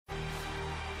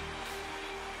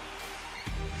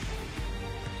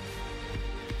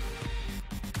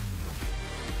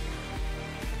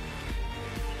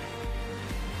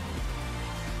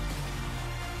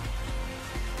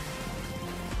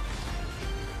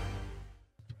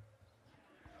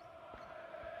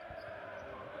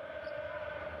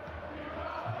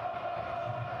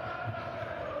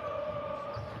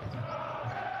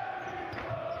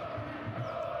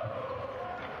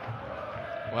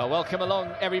Well, welcome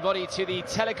along everybody to the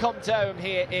Telekom Dome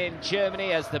here in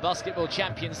Germany as the Basketball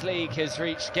Champions League has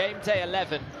reached game day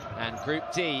 11 and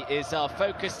Group D is our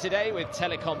focus today with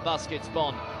Telekom Baskets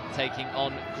Bonn taking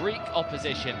on Greek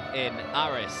opposition in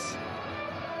Aris.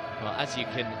 Well, as you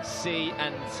can see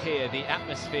and hear, the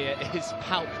atmosphere is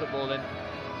palpable and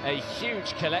a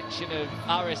huge collection of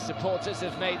Aris supporters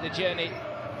have made the journey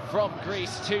from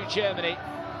Greece to Germany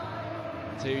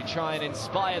to try and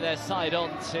inspire their side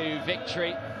on to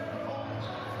victory.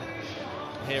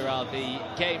 Here are the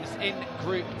games in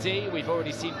Group D. We've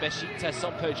already seen Besiktas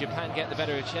Sompo Japan get the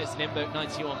better of Chez Nymburk,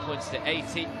 91 points to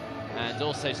 80. And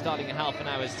also starting in half an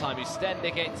hour's time, Ostend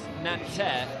against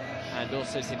Nanterre. And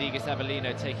also Sidigas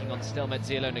Avellino taking on Stelmet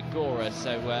Zielona Góra.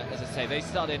 So, as I say, they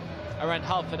start in around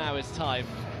half an hour's time.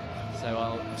 So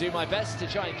I'll do my best to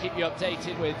try and keep you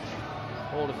updated with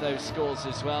all of those scores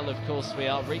as well. Of course, we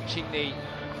are reaching the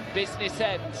business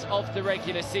end of the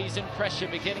regular season. Pressure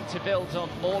beginning to build on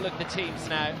all of the teams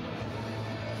now.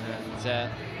 And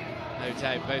no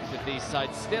doubt both of these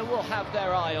sides still will have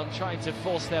their eye on trying to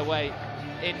force their way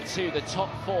into the top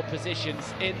 4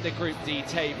 positions in the Group D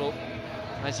table.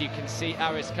 As you can see,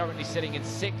 Aris currently sitting in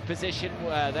 6th position,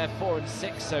 where they're 4 and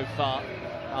 6 so far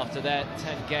after their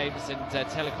 10 games, and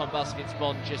Telekom Baskets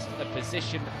Bonn just a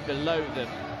position below them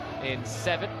in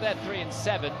 7th. They're 3 and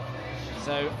 7,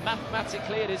 so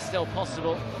mathematically it is still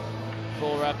possible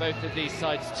for both of these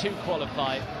sides to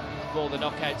qualify for the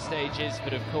knockout stages,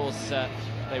 but of course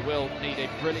they will need a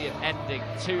brilliant ending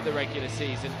to the regular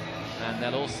season, and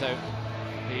they'll also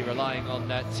be relying on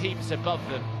teams above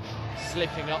them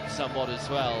slipping up somewhat as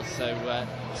well, so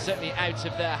certainly out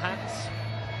of their hands,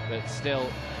 but still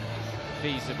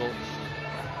feasible.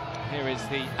 Here is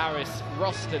the Aris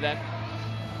roster then.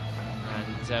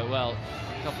 And, well,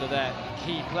 a couple of their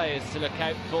key players to look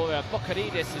out for.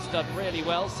 Bokaridis has done really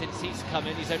well since he's come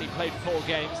in. He's only played 4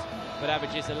 games, but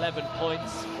averages 11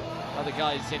 points. Other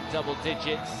guys in double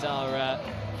digits are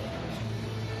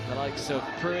the likes of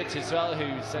Pruitt as well,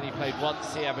 who's only played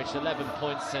once. He averaged 11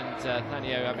 points, and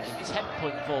Thanio averaging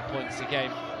 10.4 points a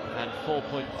game and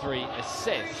 4.3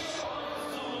 assists.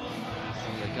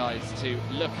 Some of the guys to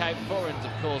look out for, and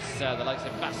of course the likes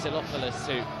of Vasilopoulos,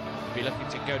 who be looking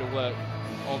to go to work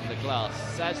on the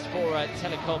glass. As for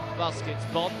Telekom Baskets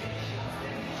Bonn,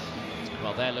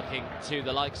 well, they're looking to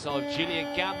the likes of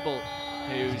Julian Gamble,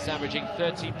 who's averaging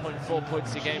 13.4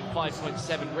 points a game,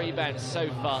 5.7 rebounds so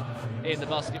far in the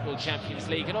Basketball Champions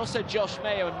League. And also Josh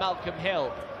Mayo and Malcolm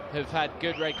Hill have had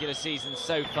good regular seasons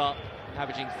so far,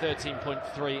 averaging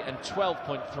 13.3 and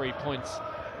 12.3 points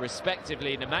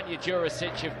respectively. Nemanja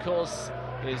Jurisic, of course,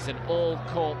 is an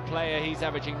all-court player. He's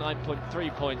averaging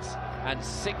 9.3 points and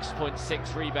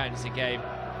 6.6 rebounds a game.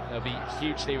 They'll be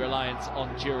hugely reliant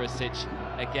on Jurisic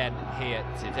again here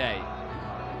today.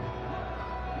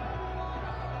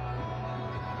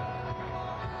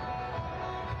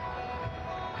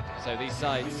 So these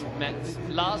sides met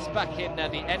last back in the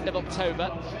end of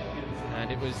October,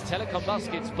 and it was Telekom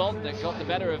Baskets Bonn that got the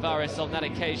better of Aris on that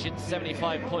occasion,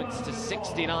 75 points to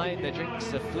 69. The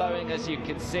drinks are flowing, as you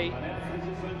can see.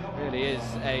 Really is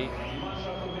a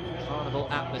carnival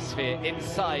atmosphere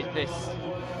inside this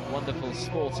wonderful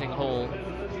sporting hall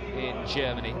in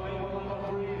Germany.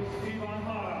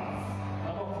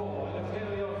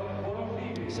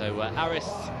 So Aris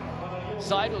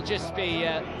side will just be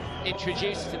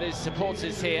introduced to the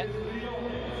supporters here.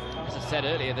 As I said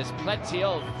earlier, there's plenty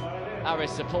of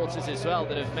Aris supporters as well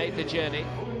that have made the journey.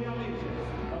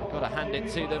 Got to hand it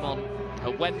to them on a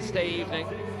Wednesday evening,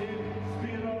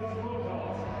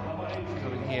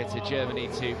 coming here to Germany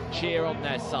to cheer on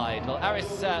their side. Well,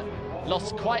 Aris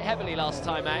lost quite heavily last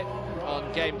time out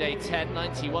on game day 10,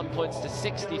 91 points to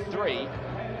 63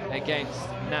 against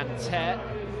Nanterre.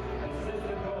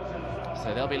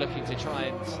 So they'll be looking to try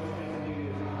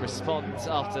and respond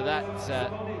after that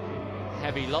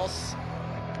heavy loss.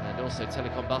 And also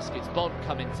Telekom Baskets Bonn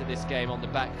come into this game on the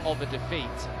back of a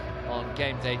defeat on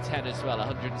game day 10 as well,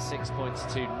 106 points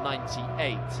to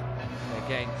 98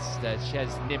 against Chez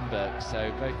Nymburk.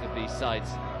 So both of these sides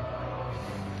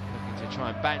looking to try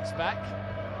and bounce back.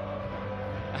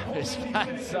 And his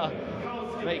fans are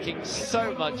making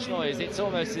so much noise, it's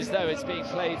almost as though it's being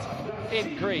played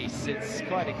in Greece. It's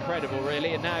quite incredible,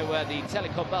 really. And now the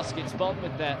Telekom Baskets Bonn,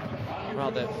 with their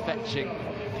rather fetching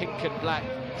pink and black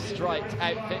striped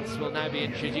outfits, will now be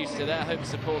introduced to their home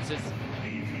supporters.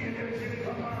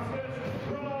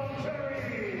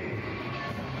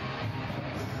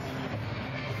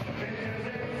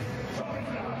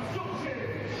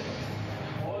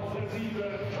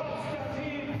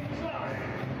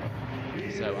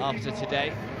 So after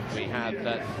today, we have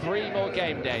 3 more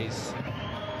game days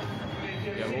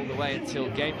Go all the way until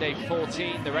game day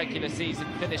 14. The regular season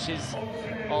finishes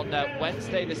on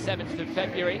Wednesday, the 7th of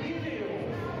February.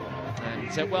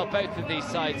 And well, both of these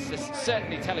sides,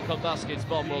 certainly Telekom Baskets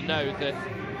Bonn, will know that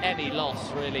any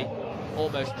loss really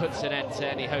almost puts an end to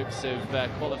any hopes of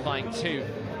qualifying to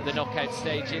the knockout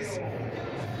stages.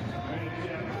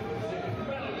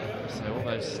 So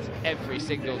almost every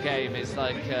single game is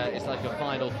like a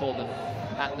final for them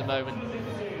at the moment.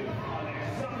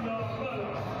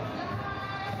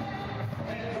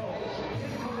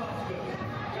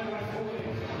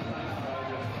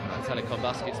 Telekom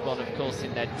Baskets Bonn, of course,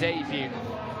 in their debut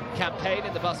campaign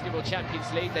in the Basketball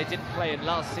Champions League. They didn't play in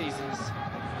last season's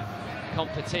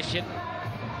competition.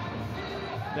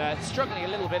 Struggling a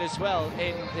little bit as well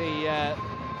in the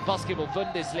Basketball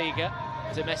Bundesliga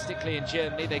domestically in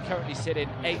Germany. They currently sit in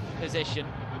 8th position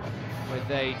with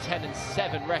a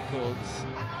 10-7 records.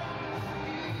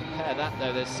 Compare that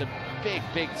though, there's some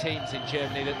big teams in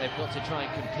Germany that they've got to try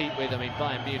and compete with. I mean,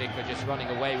 Bayern Munich are just running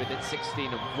away with it,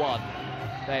 16-1.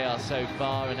 They are so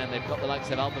far, and then they've got the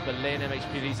likes of Alba Berlin,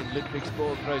 MHP Leeds in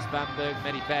Ludwigsburg, Groß Bamberg,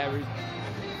 Many Beirut,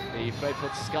 the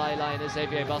Frankfurt Skyliners,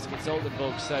 AVA Baskets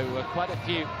Oldenburg. So quite a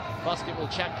few Basketball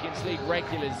Champions League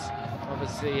regulars,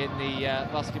 obviously, in the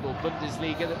Basketball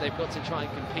Bundesliga that they've got to try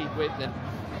and compete with, and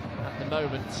at the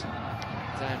moment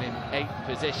down in 8th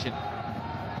position.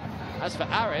 As for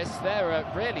Aris,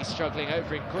 they're really struggling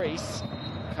over in Greece.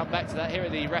 Come back to that. Here are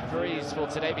the referees for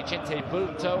today: Vicente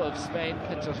Bulto of Spain,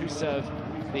 Petr Husa of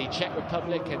the Czech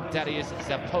Republic, and Darius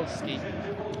Zapolski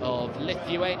of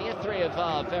Lithuania. Three of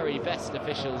our very best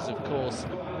officials, of course,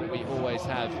 that we always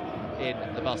have in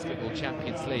the Basketball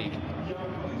Champions League.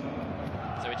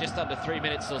 So we're just under 3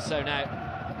 minutes or so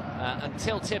now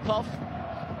until tip-off.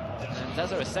 And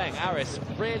as I was saying, Aris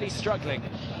really struggling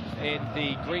in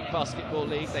the Greek Basketball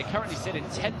League. They currently sit in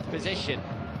 10th position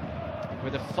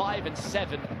with a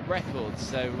 5-7 record,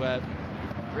 so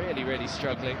really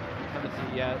struggling. Kind of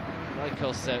the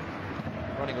Nikos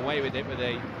running away with it with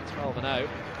a 12-0.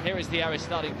 Here is the Aris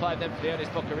starting five then: Leonis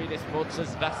Bokaridis,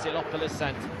 Moutsas, Vasilopoulos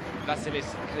and Vasilis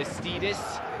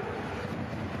Christidis.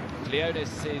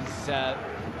 Leonis is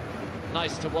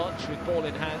nice to watch with ball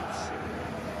in hands.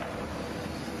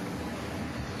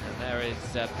 And there is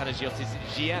Panagiotis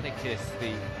Giannikis,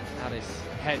 the Aris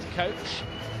head coach.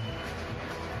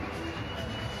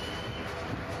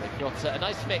 They've got a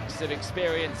nice mix of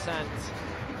experience and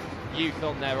youth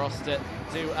on their roster,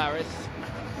 do Aris.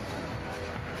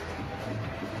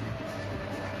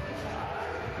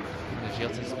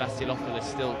 Panagiotis Vasilopoulos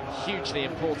still hugely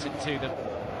important to them.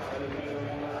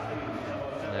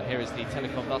 And here is the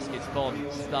Telekom Baskets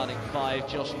Bonn starting five: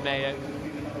 Josh Mayo,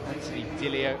 Anthony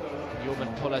Dilio,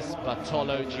 Jorman Polas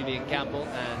Bartolo, Julian Gamble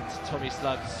and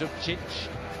Tomislav Zubcic.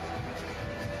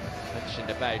 Mentioned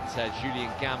about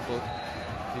Julian Gamble,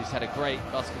 who's had a great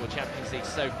Basketball Champions League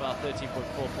so far: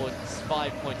 13.4 points,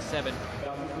 5.7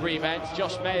 rebounds.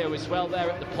 Josh Mayo as well there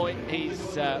at the point.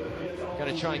 He's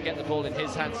going to try and get the ball in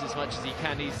his hands as much as he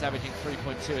can. He's averaging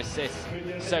 3.2 assists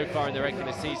so far in the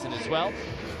regular season as well.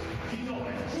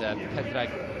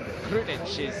 Predrag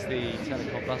Krunic is the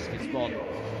Telekom Baskets Bonn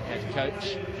head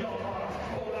coach.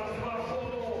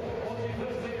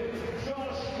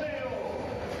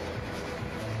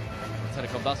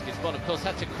 Telekom Baskets Bonn, of course,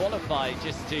 had to qualify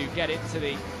just to get into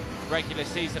the regular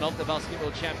season of the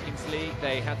Basketball Champions League.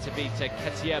 They had to beat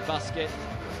Katia Basket.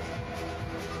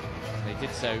 They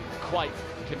did so quite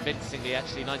convincingly,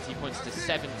 actually, 90 points to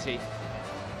 70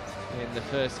 in the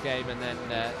first game, and then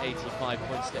 85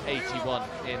 points to 81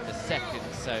 in the second.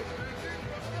 So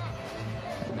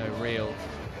no real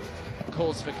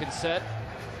cause for concern.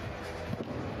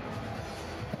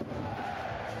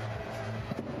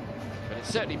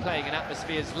 Certainly playing in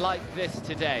atmospheres like this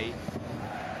today,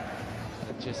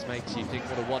 it just makes you think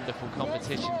what a wonderful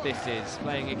competition this is,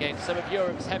 playing against some of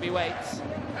Europe's heavyweights.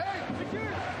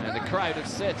 And the crowd have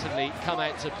certainly come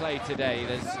out to play today,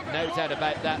 there's no doubt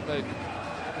about that. Both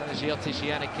Panagiotis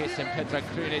Giannikis and Predrag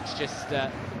Krunic just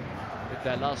with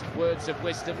their last words of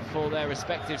wisdom for their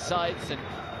respective sides, and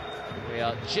we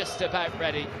are just about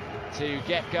ready to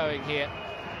get going here.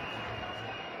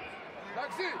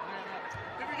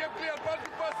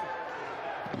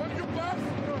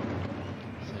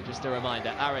 So just a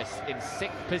reminder, Aris in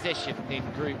 6th position in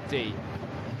Group D.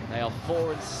 They are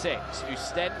 4 and 6.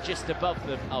 Ustend just above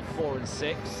them are 4 and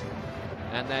 6.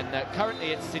 And then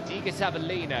currently it's Sidigas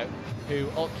Avellino who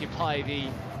occupy the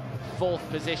 4th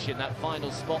position, that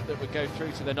final spot that would go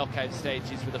through to the knockout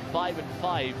stages, with a 5 and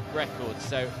 5 record.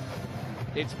 So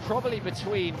it's probably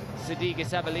between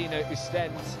Sidigas Avellino,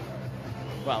 Ustend,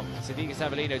 well, Sidigas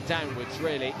Avellino downwards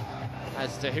really,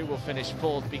 as to who will finish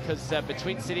fourth, because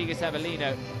between Cedigas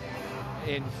Avellino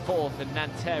in fourth and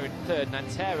Nanterre in third,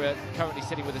 Nanterre are currently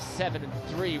sitting with a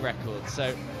 7-3 record,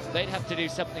 so they'd have to do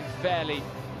something fairly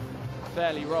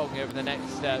wrong over the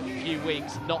next few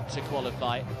weeks not to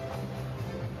qualify.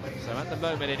 So at the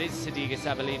moment it is Cedigas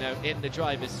Avellino in the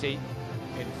driver's seat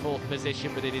in fourth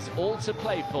position, but it is all to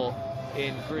play for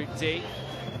in Group D.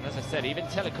 As I said, even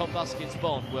Telekom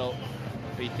Bonn will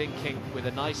be thinking with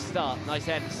a nice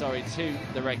end to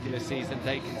the regular season,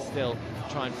 they can still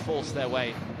try and force their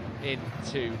way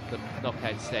into the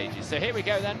knockout stages. So here we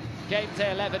go then, game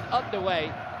day 11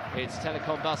 underway. It's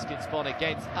Telekom Bonn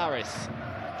against Aris,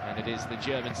 and it is the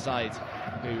German side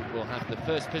who will have the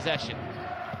first possession.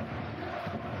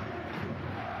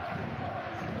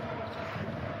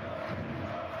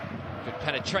 Good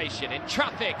penetration in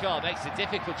traffic. Oh, makes a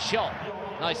difficult shot.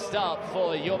 Nice start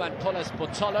for Jovan Polas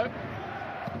Bortolo.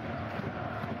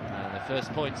 And the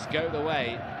first points go the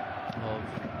way of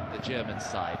the German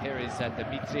side. Here is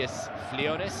Demetrius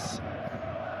Flionis.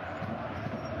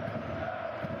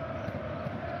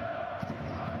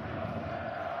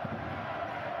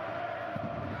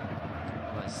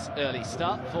 Nice early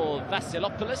start for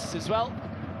Vasilopoulos as well.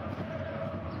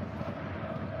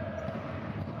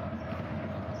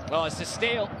 Oh, it's a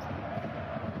steal.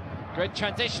 Great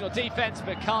transitional defense,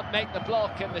 but can't make the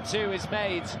block, and the two is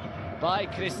made by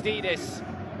Christidis.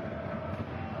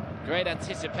 Great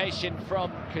anticipation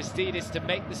from Christidis to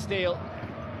make the steal,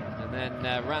 and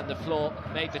then ran the floor,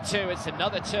 made the two. It's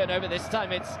another turnover. This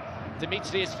time it's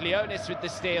Demetrius Flionis with the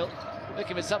steal,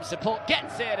 looking for some support,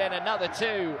 gets it, and another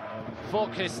two for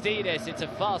Christidis. It's a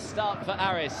fast start for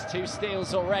Aris, 2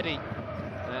 steals already,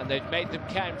 and they've made them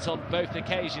count on both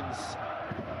occasions.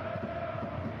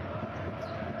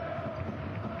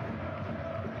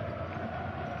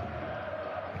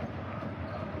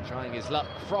 Trying his luck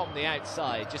from the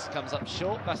outside, just comes up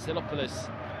short. Vasilopoulos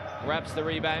grabs the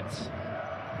rebound.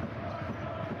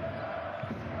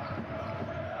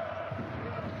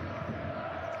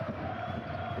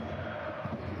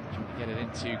 Trying to get it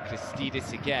into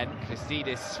Christidis again.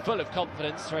 Christidis, full of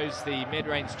confidence, throws the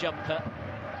mid-range jumper.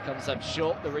 Comes up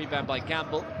short, the rebound by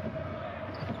Gamble.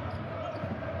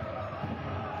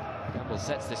 Gamble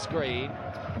sets the screen,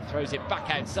 throws it back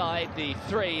outside. The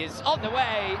three is on the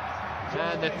way.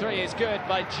 And the three is good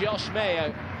by Josh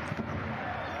Mayo.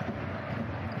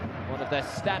 One of their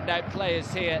standout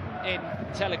players here in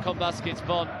Telekom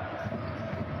Bonn.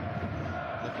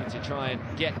 Looking to try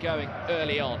and get going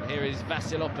early on. Here is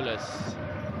Vasilopoulos.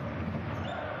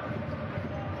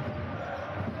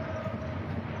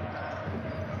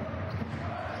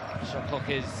 Shot clock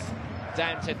is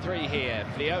down to 3 here.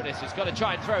 Flionis has got to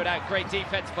try and throw it out. Great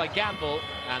defense by Gamble,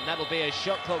 and that'll be a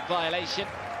shot clock violation.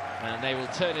 And they will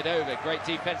turn it over. Great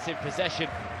defensive possession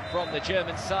from the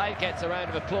German side. Gets a round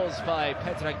of applause by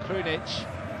Petran Krunic.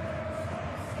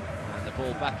 And the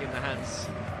ball back in the hands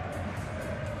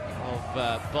of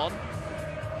Bonn.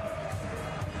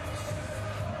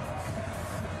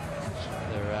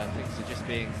 Other things are just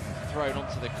being thrown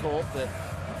onto the court that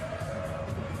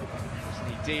just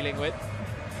need dealing with.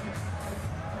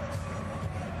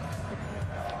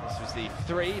 This was the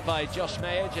 3 by Josh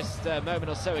Mayer just a moment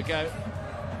or so ago.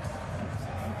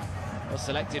 Was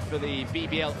selected for the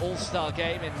BBL All-Star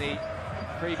game in the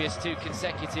previous 2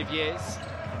 consecutive years.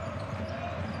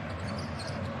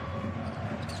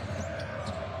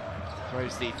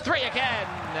 Throws the 3 again,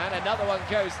 and another one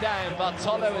goes down.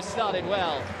 Bartolo has started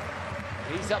well.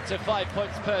 He's up to 5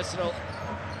 points personal.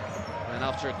 And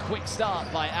after a quick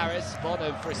start by Aris, Bonn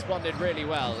have responded really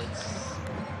well. It's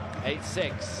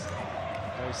 8-6.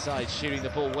 Both sides shooting the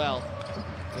ball well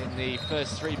in the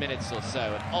first 3 minutes or so.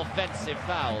 An offensive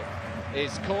foul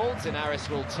is called, and Aris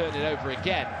will turn it over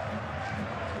again.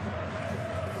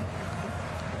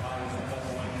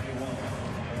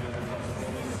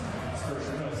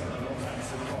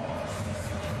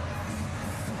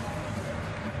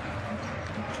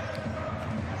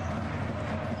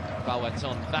 Foul went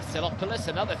on Vasilopoulos,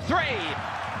 another 3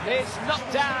 is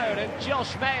knocked down, and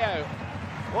Josh Mayo,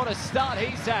 what a start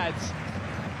he's had.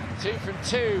 2 from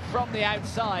 2 from the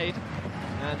outside,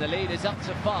 and the lead is up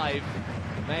to 5.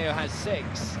 Mayo has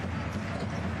 6.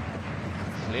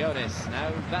 Flionis,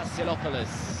 now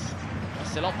Vasilopoulos.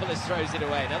 Vasilopoulos throws it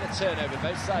away. Another turnover.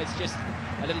 Both sides just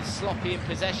a little sloppy in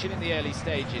possession in the early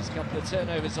stages. A couple of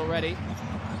turnovers already.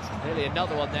 Nearly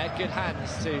another one there. Good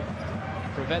hands to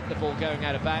prevent the ball going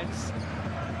out of bounds.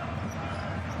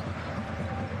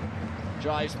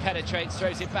 Drives, penetrates,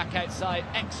 throws it back outside.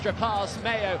 Extra pass.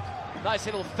 Mayo, nice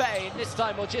little feign. This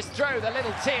time we'll just throw the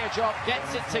little teardrop.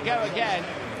 Gets it to go again.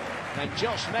 And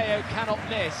Josh Mayo cannot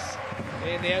miss.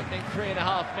 in the opening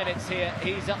 3.5 minutes here.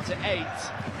 He's up to 8.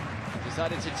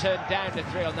 Decided to turn down the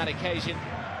 3 on that occasion.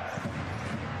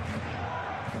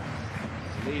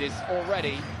 The lead is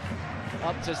already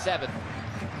up to 7.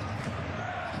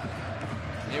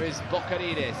 Here is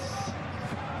Bocaridis.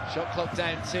 Shot clock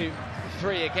down to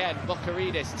 3 again.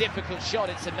 Bocaridis, difficult shot.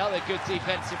 It's another good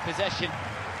defensive possession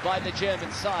by the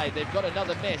German side. They've got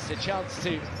another miss, a chance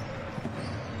to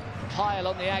pile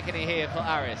on the agony here for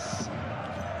Aris.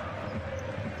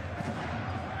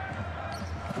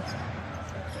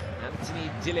 Anthony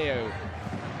Dileo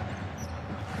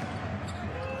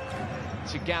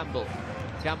to Gamble.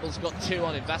 Gamble's got 2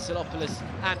 on him. Vasilopoulos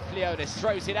and Flionis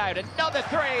throws it out. Another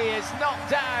 3 is knocked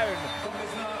down.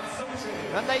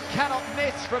 And they cannot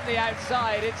miss from the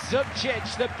outside. It's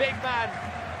Zubcic, the big man,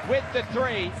 with the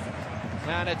 3.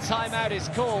 And a timeout is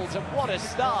called. And what a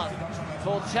start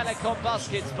for Telekom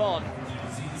Baskets Bonn.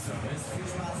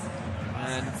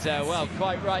 And, well,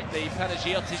 quite rightly,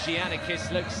 Panagiotis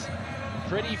Giannakis looks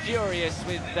pretty furious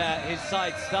with his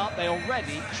side start. They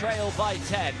already trail by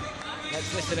 10.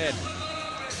 Let's listen in.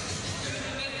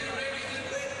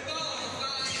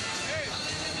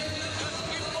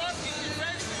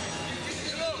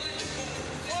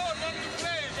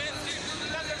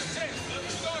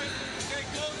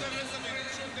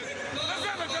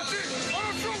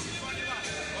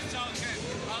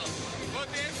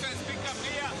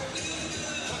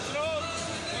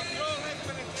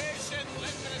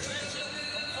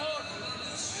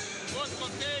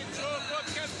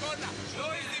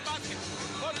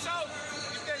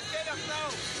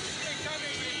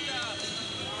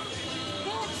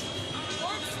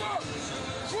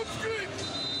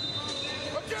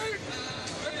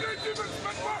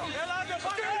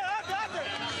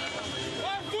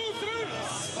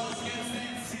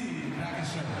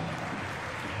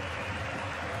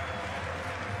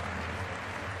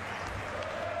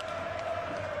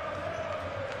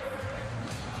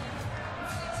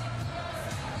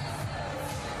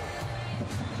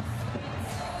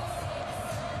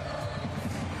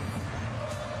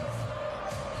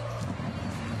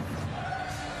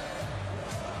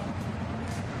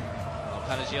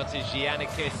 Panagiotis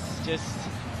Giannakis just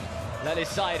let his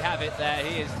side have it there.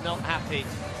 He is not happy.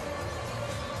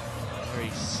 Very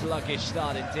sluggish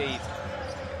start indeed.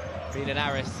 Been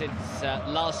at Aris since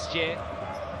last year.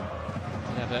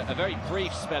 We have a very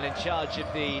brief spell in charge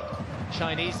of the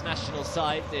Chinese national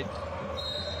side, did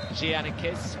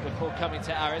Giannakis, before coming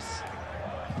to Aris.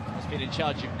 He's been in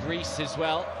charge of Greece as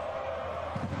well.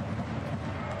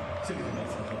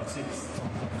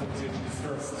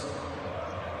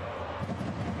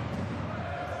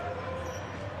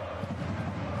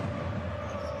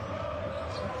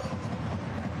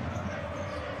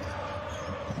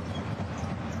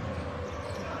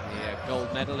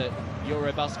 Gold medal at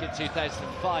Eurobasket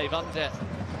 2005 under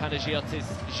Panagiotis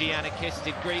Giannakis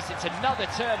in Greece. It's another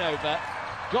turnover.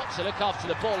 Got to look after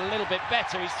the ball a little bit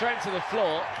better. He's thrown to the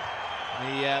floor.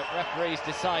 The referees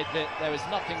decide that there was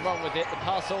nothing wrong with it. The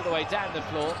pass all the way down the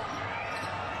floor.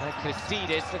 And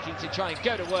Christidis looking to try and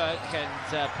go to work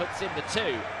and puts in the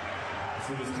 2.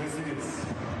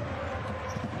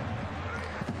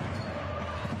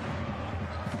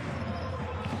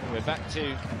 We're back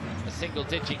to a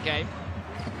single-digit game.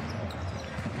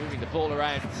 Moving the ball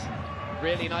around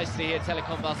really nicely here,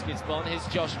 Telekom Baskets Bonn. Here's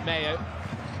Josh Mayo.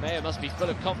 Mayo must be full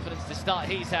of confidence to start.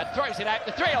 He's had, throws it out,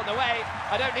 the 3 on the way.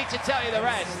 I don't need to tell you the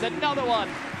rest. Another one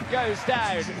goes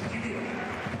down.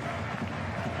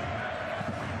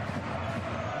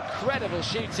 Incredible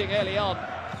shooting early on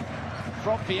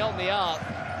from beyond the arc.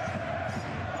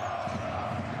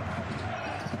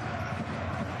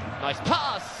 Nice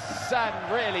pass,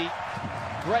 and really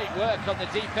great work on the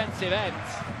defensive end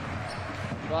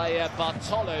by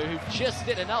Bartolo, who just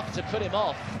did enough to put him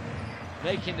off,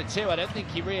 making the 2. I don't think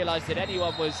he realised that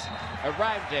anyone was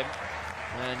around him,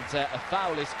 and a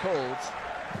foul is called.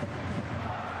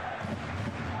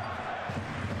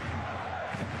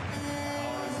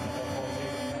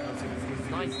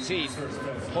 (19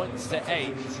 points to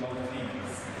 8).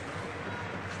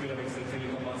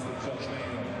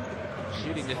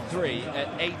 Shooting the 3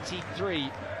 at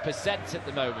 83% at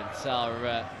the moment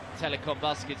are Telekom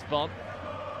Baskets Bonn.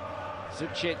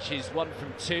 Zubcic is 1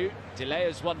 from 2,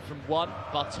 Dileo's 1 from 1,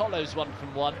 Bartolo's 1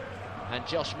 from 1, and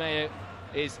Josh Mayo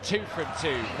is 2 from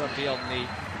 2 from beyond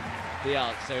the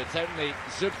arc. So it's only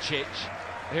Zubcic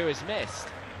who has missed.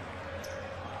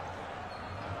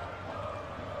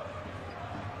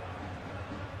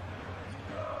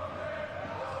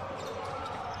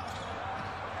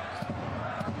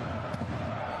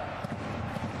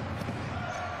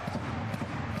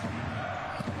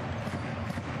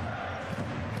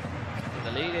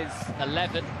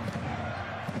 11.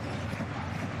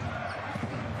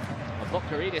 Well,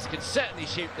 Aris can certainly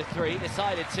shoot the three,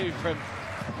 decided to from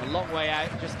a long way out,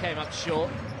 just came up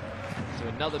short. So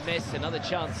another miss, another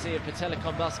chance here for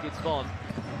Telekom Baskets Bonn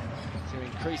to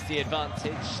increase the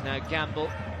advantage. Now Gamble.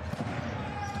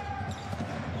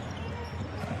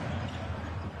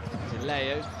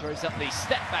 Leo throws up the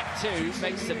step back two,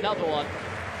 makes another one.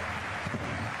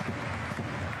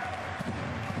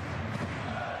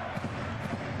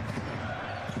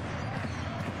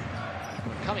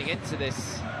 Coming into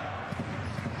this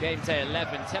game day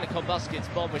 11, Telekom Baskets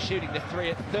Bonn were shooting the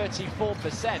three at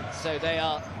 34%, so they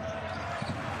are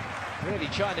really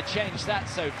trying to change that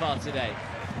so far today.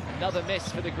 Another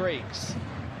miss for the Greeks.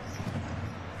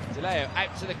 DeLeo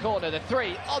out to the corner, the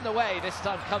three on the way, this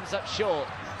time comes up short.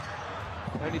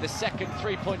 Only the second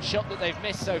three-point shot that they've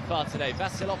missed so far today.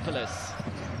 Vasilopoulos.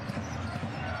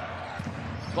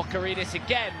 Aris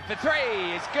again for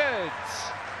three is good.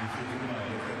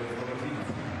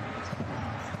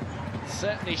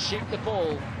 Certainly shoot the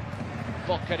ball.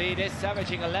 Aris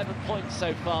averaging 11 points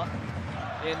so far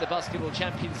in the Basketball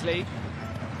Champions League.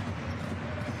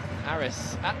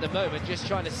 Aris at the moment just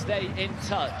trying to stay in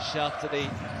touch after the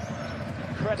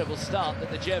incredible start that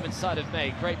the German side have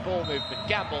made. Great ball movement.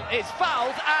 Gamble is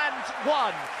fouled and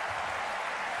one.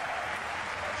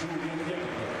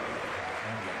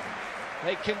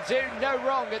 They can do no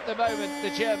wrong at the moment,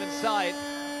 the German side.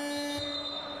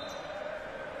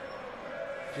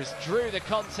 Just drew the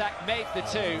contact, made the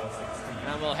two,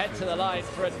 and will head to the line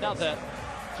for another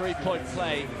three-point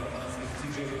play.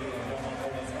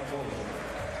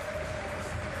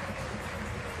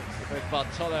 Both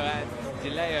Bartolo and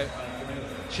DeLeo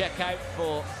check out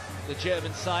for the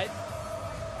German side.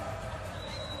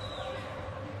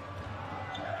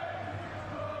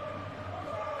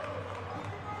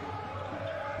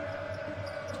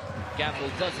 Gamble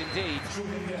does indeed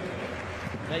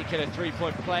make it a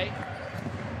three-point play.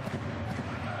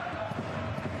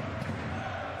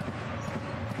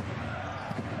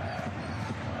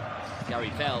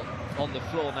 Gary Bell on the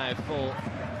floor now for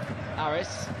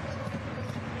Aris.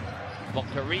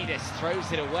 Aris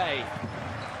throws it away.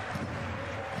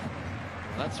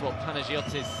 That's what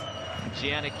Panagiotis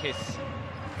Giannikis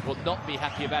will not be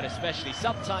happy about, especially.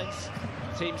 Sometimes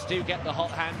teams do get the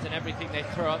hot hand and everything they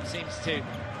throw up seems to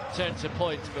turn to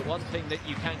points, but one thing that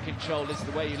you can control is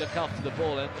the way you look after the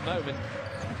ball, and at the moment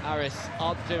Aris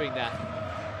aren't doing that.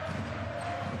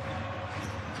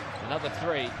 Another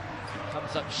three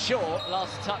comes up short.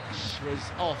 Last touch was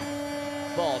off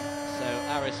Bonn,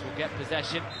 so Aris will get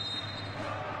possession.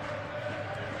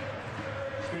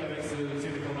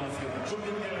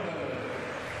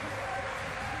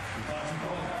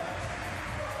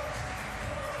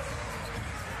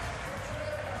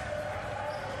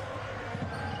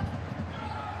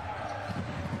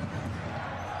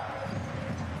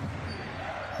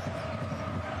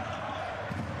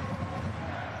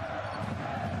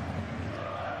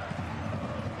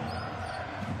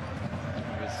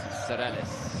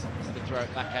 Aris to throw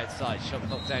it back outside. Shot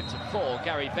clock down to 4.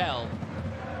 Gary Bell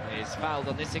is fouled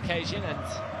on this occasion, and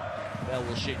Bell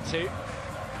will shoot 2.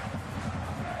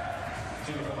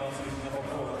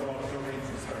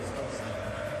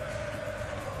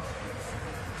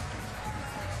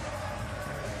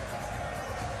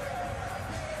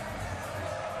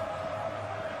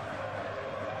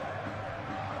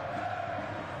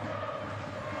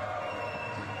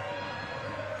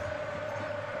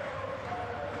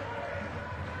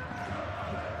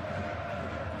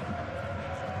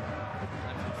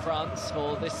 France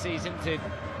for this season to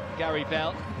Gary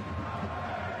Bell.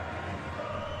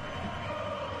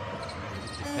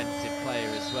 Defensive player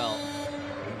as well.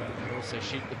 Can also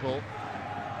shoot the ball.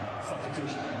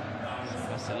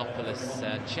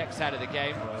 Vasilopoulos checks out of the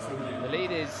game. The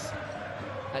lead is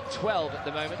at 12 at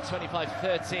the moment,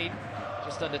 25-13.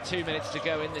 Just under 2 minutes to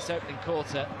go in this opening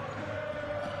quarter.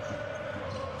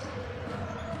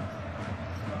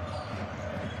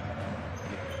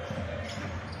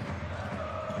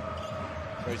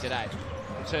 Throws it out,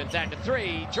 turns down to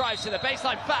 3, drives to the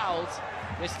baseline, fouled.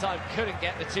 This time couldn't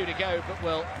get the 2 to go, but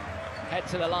will head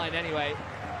to the line anyway.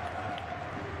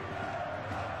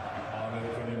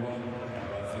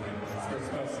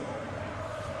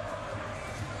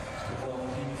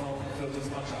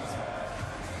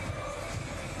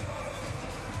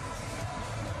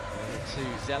 Too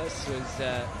zealous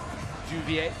was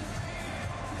Duvier.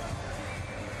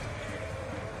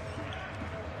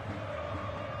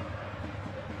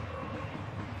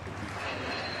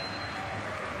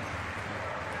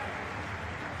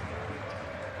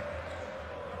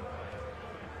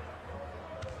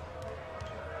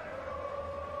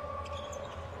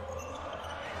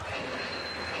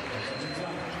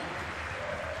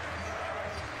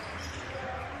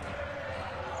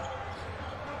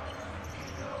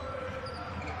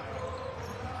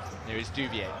 Here is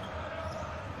Duvier.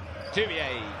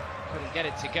 Duvier couldn't get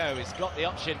it to go. He's got the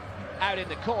option out in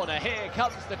the corner. Here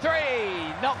comes the three.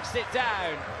 Knocks it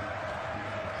down.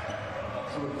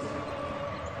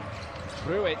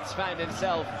 Pruitt found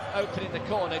himself open in the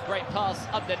corner. Great pass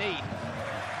underneath.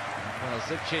 Well,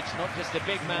 Zubcic, not just a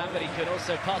big man, but he could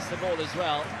also pass the ball as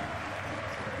well.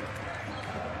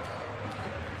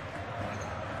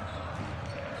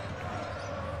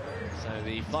 So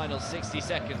the final 60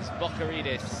 seconds,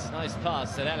 Bocaridis, nice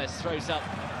pass, and Ellis throws up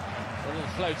a little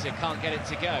floater, can't get it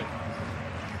to go.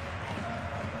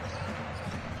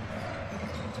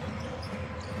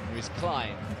 Here is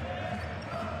Klein.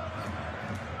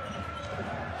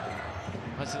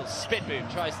 Nice little spin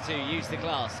move, tries to use the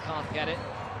glass, can't get it.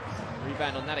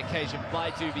 Rebound on that occasion by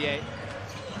Duvier.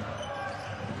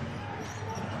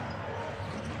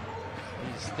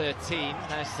 He's 13,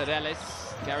 now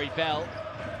Ellis, Gary Bell.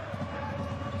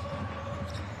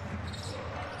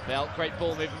 Bell, great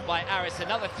ball movement by Aris,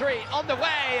 another three on the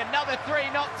way, another three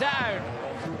knocked down.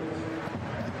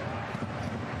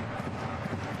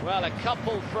 Well, a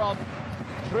couple from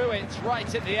Pruitt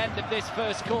right at the end of this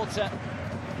first quarter.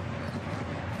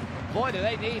 Boy, do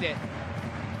they need it.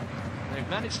 They've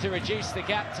managed to reduce the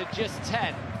gap to just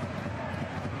 10.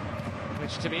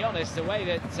 Which, to be honest, the way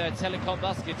that Telekom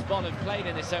Baskets Bonn have played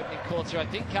in this opening quarter, I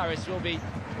think Aris will be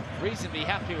reasonably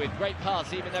happy with. Great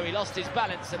pass, even though he lost his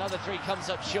balance. Another three comes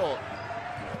up short.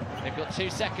 They've got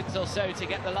 2 seconds or so to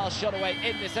get the last shot away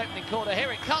in this opening quarter. Here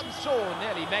it comes. Oh,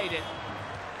 nearly made it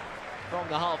from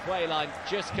the halfway line.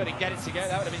 Just couldn't get it to go.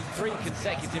 That would have been 3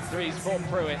 consecutive threes for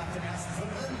Pruitt.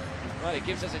 Well, it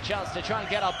gives us a chance to try and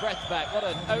get our breath back. What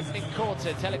an opening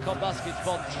quarter. Telekom Baskets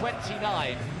Bonn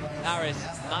 29, Aris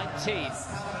 19.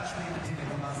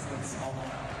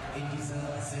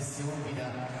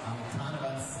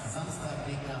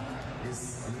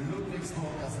 Ist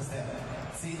Ludwigsburg, das ist der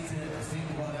 10.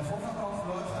 Februar. Der Vorverkauf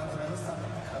läuft, also wer Lust hat,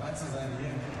 dabei zu sein,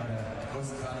 hier bei der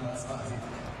größten Karnevalsparty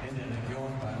in der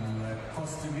Region, beim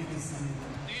kostümiertesten,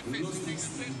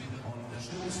 lustigsten und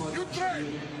stimmungsvollsten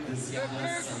Spiel des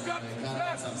Jahres am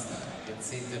Samstag, den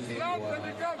 10. Februar.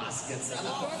 Baskets alle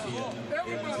auf hier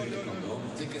im Telekom.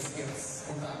 Tickets gibt's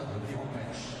unter anderem die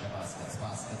Homepage der Baskets,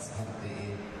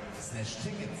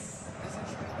 baskets.de/Tickets. Bis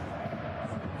später.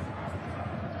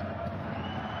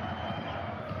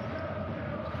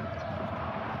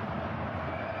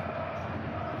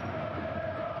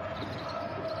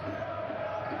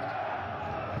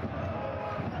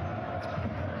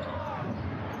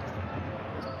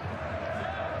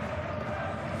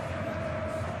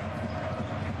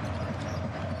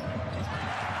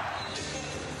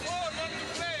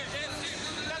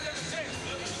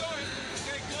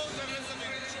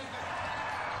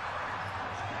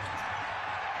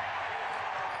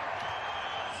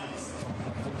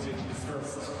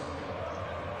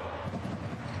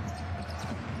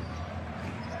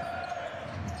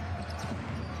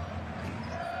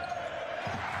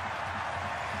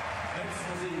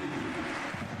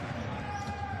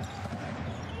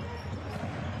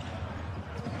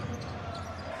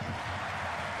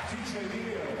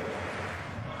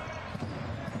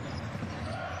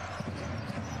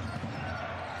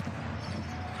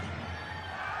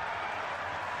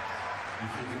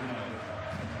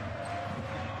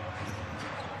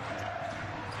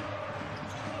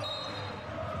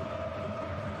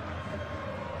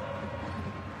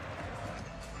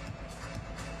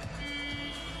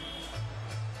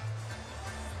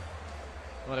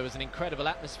 Well, it was an incredible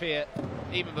atmosphere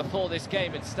even before this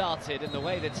game had started, and the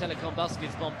way that Telekom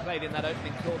Baskets Bonn played in that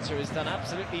opening quarter has done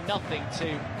absolutely nothing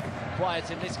to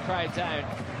quieten this crowd down.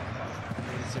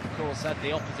 It's of course had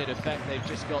the opposite effect. They've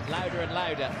just got louder and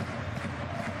louder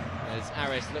as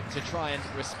Aris look to try and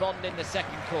respond in the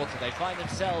second quarter. They find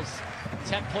themselves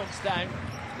 10 points down.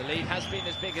 The lead has been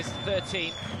as big as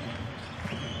 13.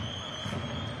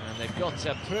 And they've got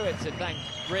Pruitt to thank,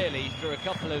 really, for a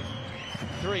couple of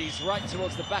threes right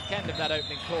towards the back end of that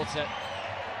opening quarter,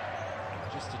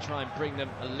 just to try and bring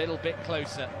them a little bit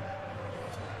closer.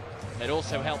 It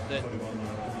also helped that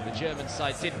the German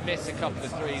side did miss a couple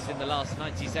of threes in the last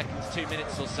 90 seconds, 2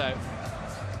 minutes or so.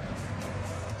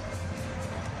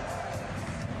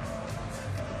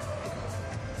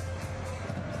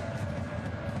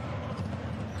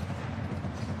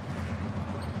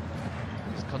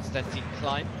 There's Konstantin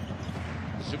Klein,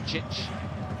 Zubcic.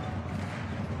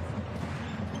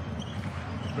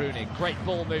 Rooney, great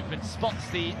ball movement, spots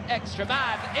the extra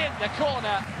man in the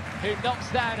corner, who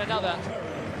knocks down another.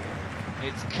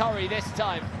 It's Curry this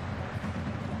time.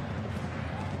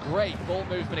 Great ball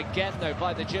movement again, though,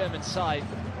 by the German side.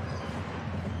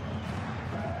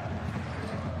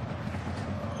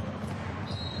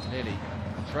 Nearly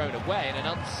thrown away, and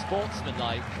an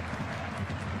unsportsmanlike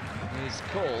is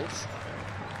called.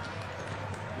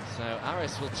 So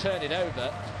Aris will turn it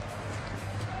over.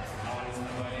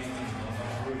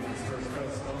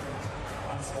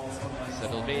 So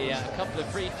there'll be a couple of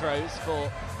free throws for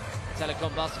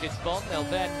Telekom Baskets Bonn. They'll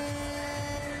then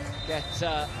get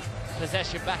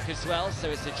possession back as well, so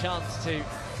it's a chance to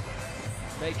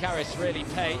make Aris really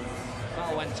pay.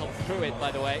 Foul went on Pruitt,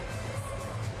 by the way.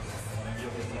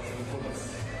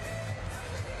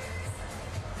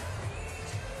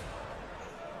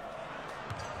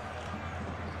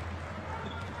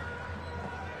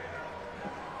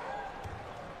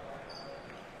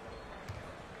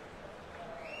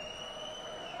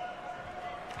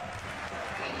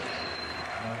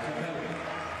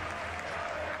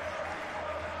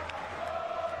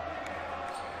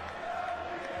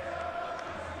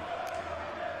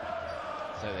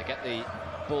 So they get the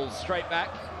ball straight back.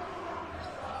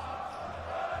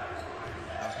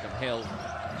 Malcolm Hill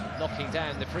knocking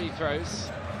down the free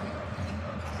throws.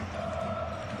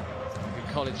 Good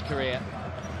college career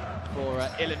for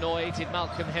Illinois, did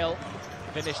Malcolm Hill.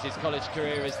 Finished his college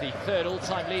career as the third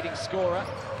all-time leading scorer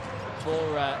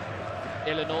for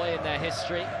Illinois in their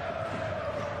history.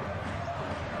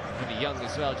 Pretty young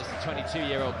as well, just a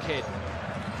 22-year-old kid.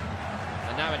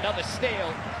 And now another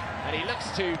steal. And he looks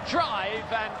to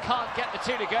drive and can't get the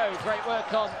two to go. Great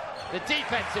work on the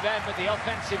defensive end, but the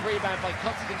offensive rebound by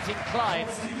Konstantin Klein,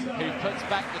 who puts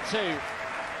back the two.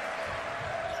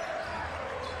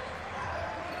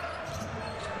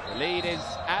 The lead is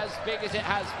as big as it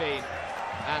has been.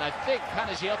 And I think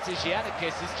Panagiotis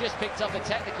Giannakis has just picked up a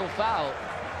technical foul.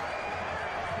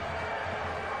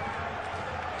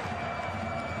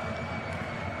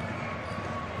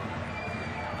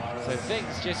 So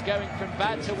things just going from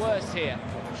bad to worse here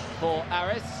for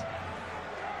Aris.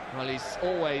 Well, he's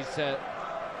always a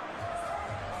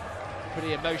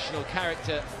pretty emotional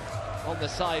character on the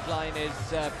sideline,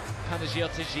 is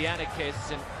Panagiotis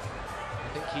Giannakis, and I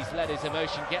think he's let his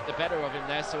emotion get the better of him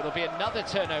there. So it'll be another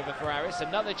turnover for Aris,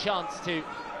 another chance to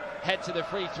head to the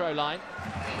free throw line,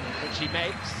 which he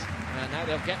makes, and now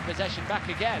they'll get possession back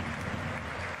again.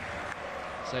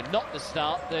 So not the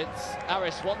start that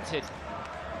Aris wanted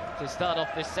to start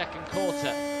off this second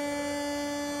quarter.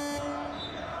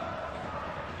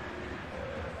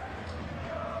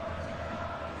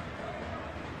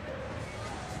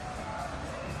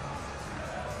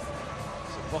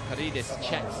 So Bokaridis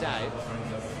checks out.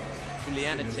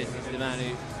 Julianitis is the man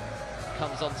who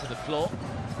comes onto the floor.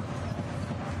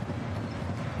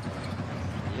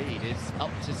 Lead is up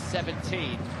to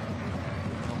 17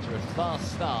 after a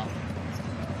fast start.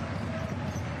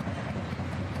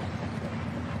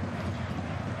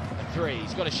 Three,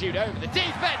 he's got to shoot over the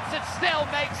defense and still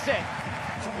makes it.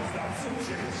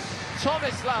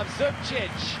 Tomislav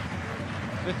Zubcic.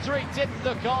 The three didn't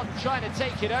look on, trying to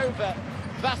take it over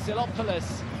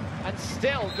Vasilopoulos, and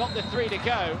still got the three to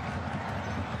go.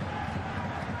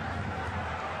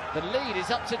 The lead is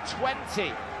up to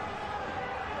 20.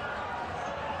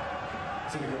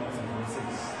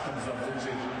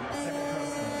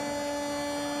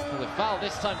 Well, the foul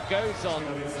this time goes on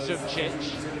Zubcic.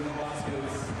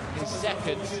 His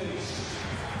second. So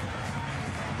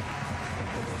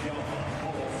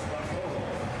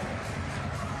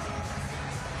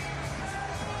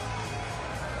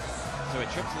a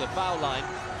trip to the foul line.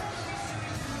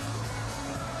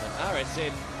 And Aris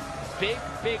in big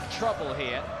trouble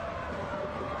here.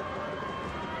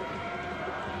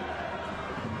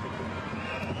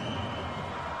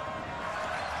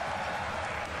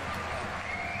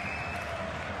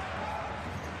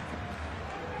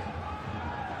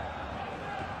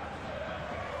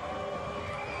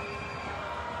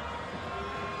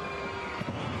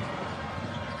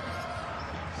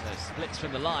 Splits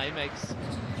from the line, makes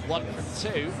 1 from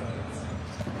 2.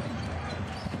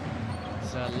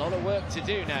 It's a lot of work to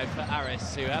do now for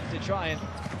Aris, who have to try and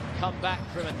come back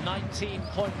from a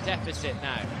 19-point deficit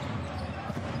now.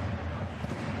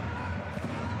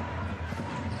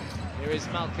 Here is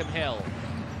Malcolm Hill.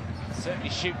 Certainly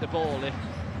shoot the ball if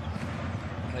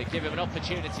they give him an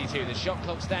opportunity to. The shot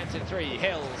clock's down to 3.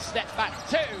 Hill, step back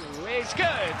 2, is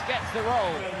good, gets the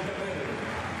roll.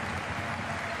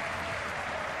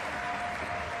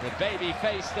 The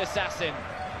baby-faced assassin.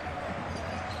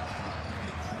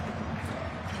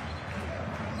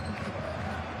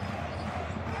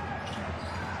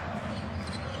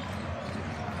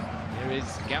 Here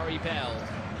is Gary Bell.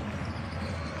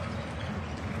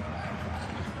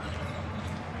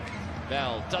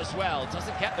 Bell does well,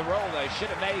 doesn't get the roll though, should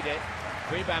have made it.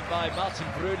 Rebound by Martin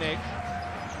Brunig.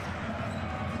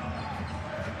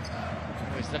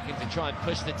 There's Aris looking to try and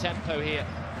push the tempo here.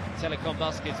 Telekom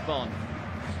Baskets Bonn.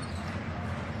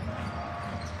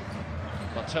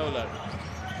 Bartolo.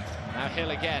 Now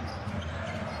Hill again.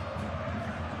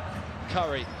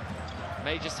 Curry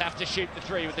may just have to shoot the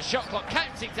three with the shot clock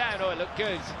counting down. Oh, it looked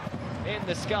good in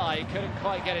the sky. Couldn't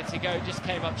quite get it to go, just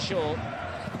came up short.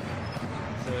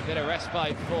 So a bit of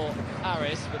respite for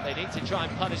Aris, but they need to try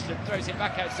and punish them. Throws it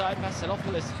back outside.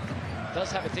 Vasilopoulos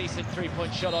does have a decent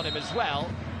three-point shot on him as well.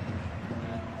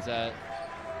 And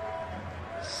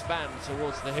span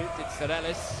towards the hoop. It's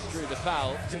Aris through the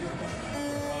foul.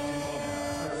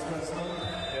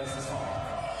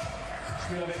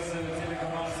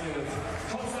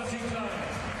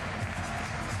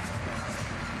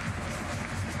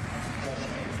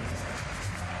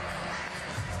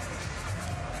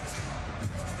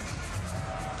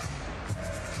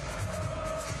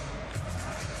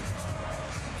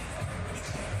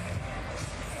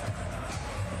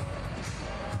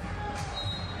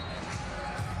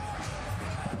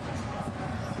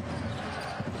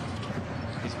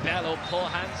 Bell or poor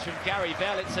hands from Gary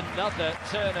Bell. It's another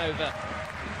turnover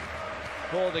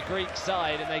for the Greek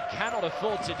side, and they cannot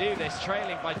afford to do this,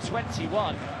 trailing by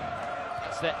 21.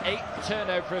 It's their 8th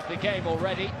turnover of the game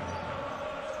already.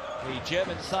 The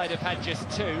German side have had just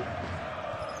 2.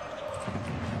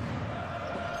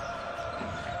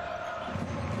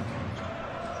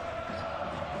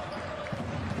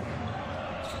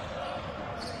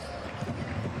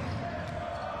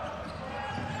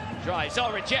 Drives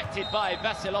are rejected by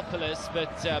Vasilopoulos,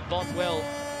 but Bonn will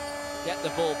get the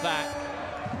ball back.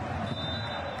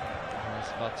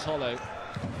 There's Bartolo.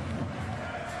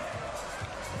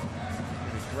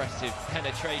 Aggressive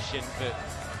penetration, but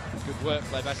good work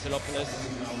by Vasilopoulos.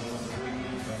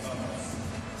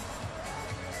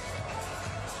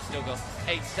 Still got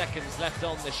 8 seconds left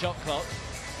on the shot clock.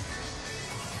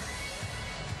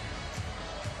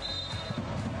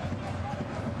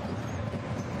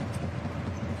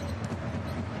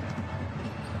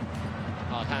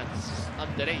 Hands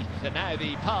underneath, and now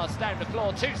the pass down the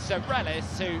floor to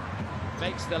Sorelis, who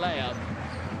makes the layup.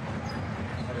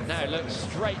 And now looks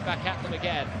straight back at them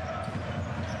again.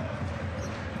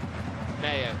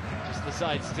 Mayo just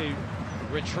decides to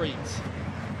retreat.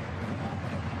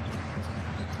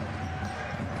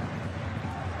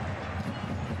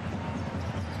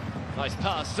 Nice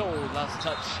pass, last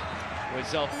touch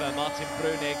was off Martin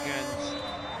Brunig, and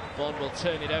Bonn will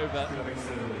turn it over.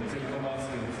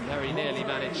 Very nearly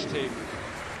managed to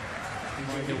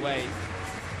find a way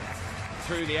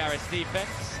through the Aris defense.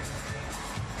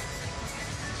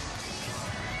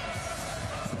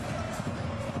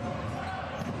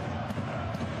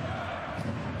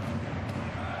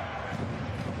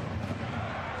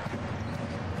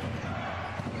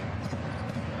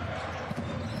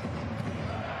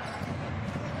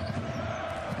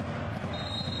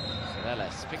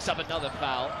 Sorelis picks up another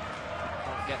foul.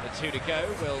 Get the 2 to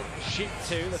go, will shoot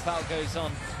 2. The foul goes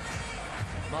on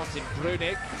Martin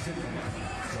Brunig.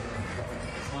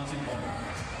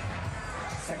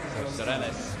 So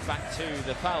Sorelis back to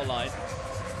the foul line.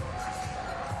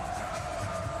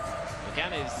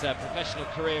 Began his professional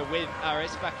career with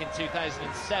Aris back in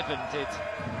 2007, did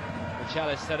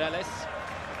Michalis Sorelis.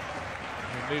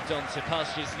 He moved on to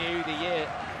pastures new the year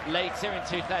later in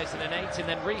 2008, and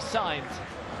then re-signed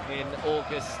in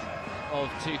August of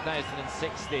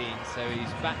 2016, so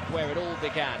he's back where it all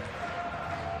began.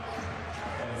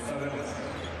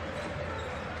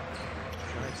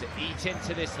 Trying to eat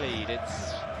into this lead.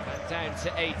 It's back down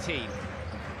to 18.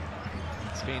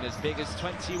 It's been as big as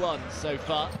 21 so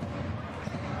far.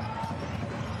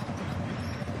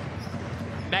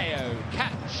 Mayo,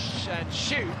 catch and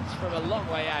shoot from a long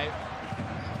way out.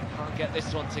 Can't get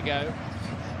this one to go.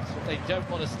 That's what they don't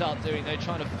want to start doing, though,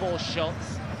 trying to force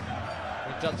shots.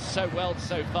 They've done so well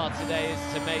so far today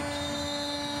is to make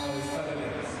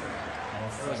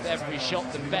almost every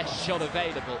shot the best shot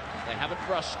available. They haven't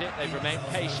rushed it, they've remained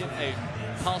patient, they've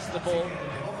passed the ball.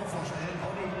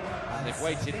 They've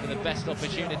waited for the best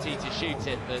opportunity to shoot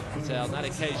it, but on that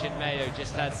occasion Mayo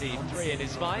just had the 3 in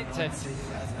his mind, and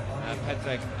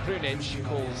Petr Krunic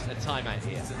calls a timeout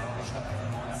here.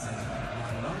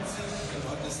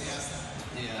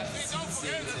 Don't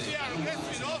forget that they are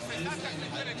aggressive offense, attack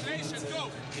with penetration,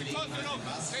 go. Because, you know,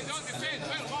 they don't defend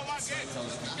well, 1-1 game. You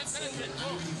can penetrate,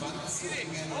 go. Easy.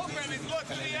 Open it, go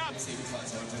 3 up.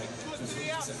 Go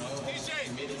 3 up. DJ,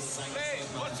 play.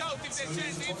 Watch out if they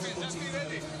change defense, just be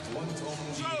ready.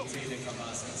 Go.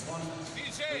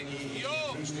 DJ,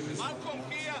 yo, Malcolm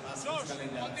here, Josh, on the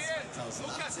end.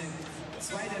 Lucas.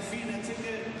 2 der 4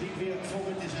 Artikel, die wir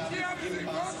vorbildlich haben, im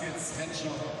Baskets,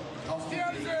 Matchlock, auf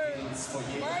dem Weg ins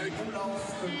Foyer. Umlauf,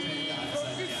 5 in der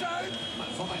Halbzeit. side.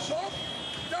 Stop.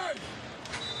 Down.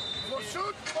 For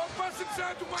shoot, or pass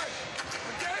inside to Mike.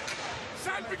 Okay?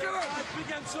 Side pick it up. Side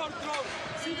pick and short throw.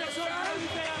 See the short throw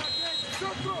there, okay?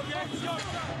 Short throw. Yes, short.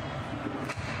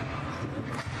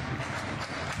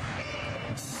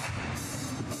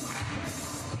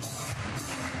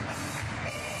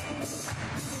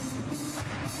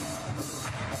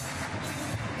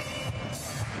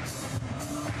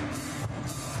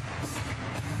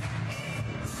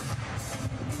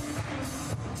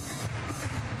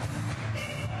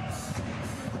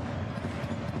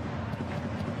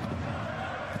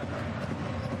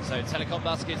 So Telekom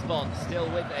Baskets Bonn still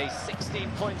with a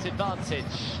 16-point advantage.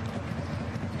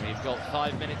 We've got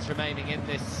 5 minutes remaining in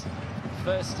this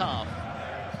first half.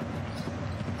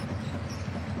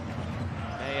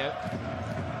 Mayo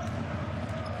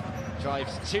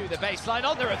drives to the baseline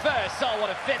on the reverse. Oh, what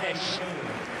a finish!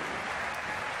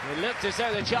 It looked as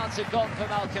though the chance had gone for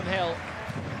Malcolm Hill.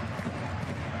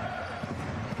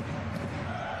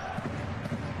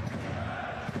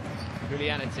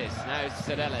 Julianitis, now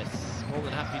Sereles. More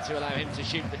than happy to allow him to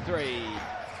shoot the three.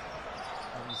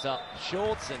 Comes up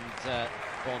short, and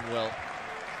Bonn will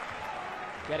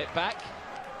get it back.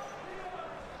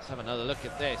 Let's have another look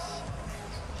at this.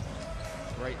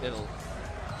 Great little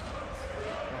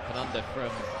up and under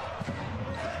from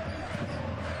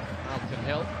Malcolm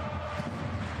Hill.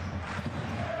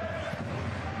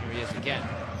 Here he is again.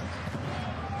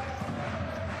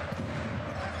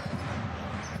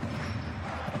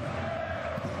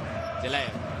 DeLeo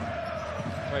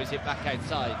throws it back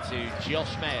outside to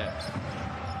Josh Mayo.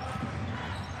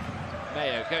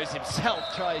 Mayo goes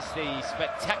himself, tries the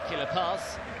spectacular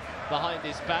pass behind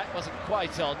his back, wasn't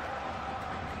quite on.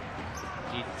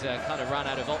 He'd kind of run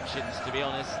out of options, to be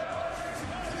honest.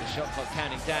 The shot clock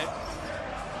counting down.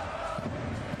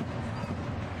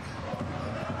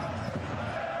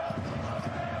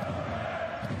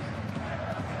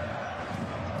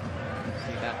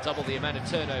 See that, double the amount of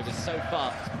turnovers so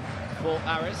far for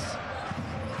Aris.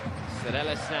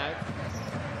 Sereles now.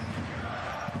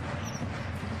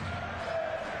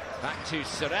 Back to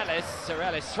Sereles.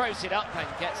 Sereles throws it up and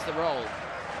gets the roll.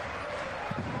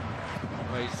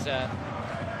 Well, he's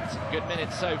some good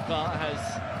minutes so far, has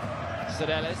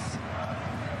Sereles.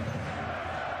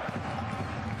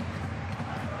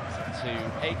 Up to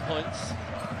 8 points.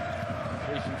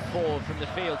 3 from 4 from the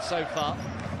field so far.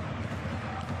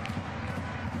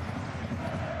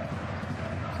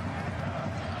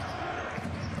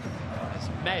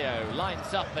 Mayo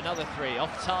lines up another three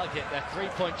off target. Their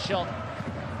three-point shot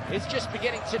is just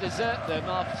beginning to desert them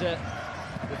after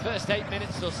the first 8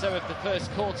 minutes or so of the first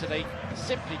quarter. They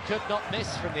simply could not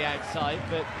miss from the outside,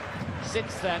 but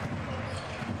since then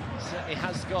certainly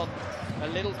has gone a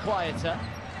little quieter.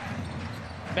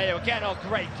 Mayo again, oh,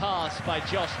 great pass by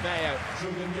Josh Mayo,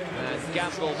 and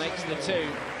Gamble makes the two.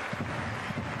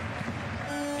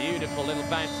 Beautiful little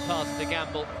bounce pass to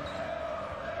Gamble.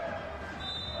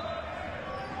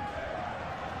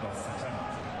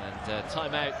 And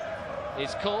timeout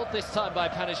is called, this time by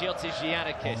Panagiotis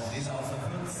Giannakis.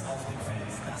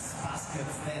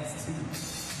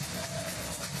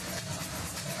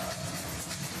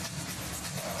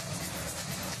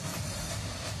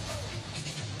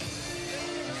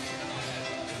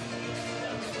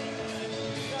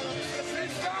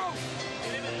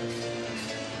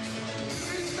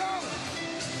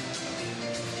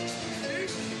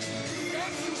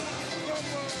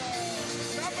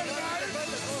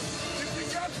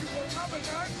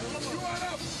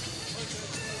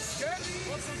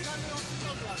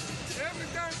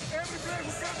 Every player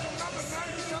who comes from number 9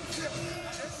 comes here.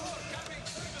 Coming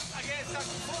against us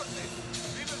 40.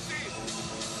 We will see.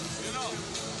 You know,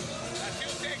 that you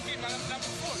take him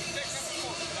number 4. You take number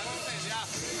 4. That's what I'm saying, yeah.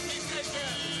 He takes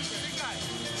big guy.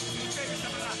 You take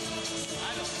number 9.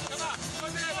 I know. Come on. Go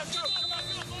there, let's go. Come on,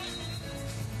 go, boys.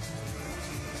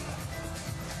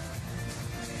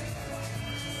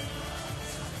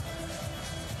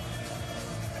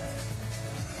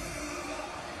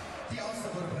 Die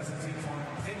Auswahl wurde präsentiert von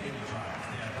Premium Drive,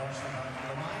 der Deutschlandbank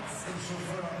Nummer 1 im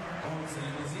Chauffeur- und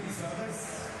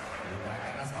Limousinen-Service.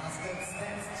 Das Basket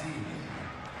Stance Team.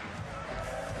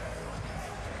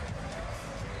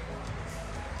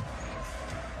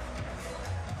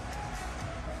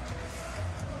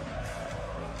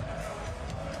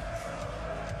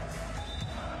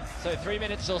 So 3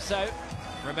 minutes or so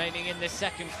remaining in this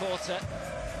second quarter.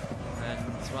 And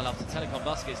well, after Telekom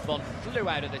Baskets, Bonn flew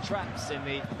out of the traps in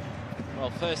the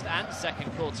first and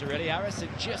second quarter, really. Aris are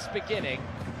just beginning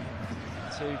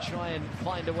to try and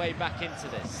find a way back into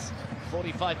this.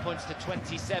 45 points to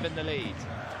 27 the lead.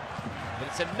 But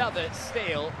it's another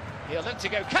steal He'll look to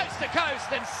go coast to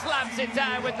coast and slams it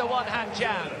down with the one-hand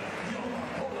jam.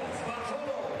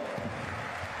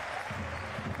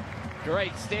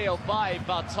 Great steal by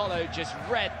Bartolo, just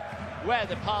read where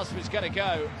the pass was going to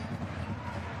go.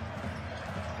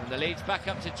 And the lead's back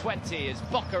up to 20 as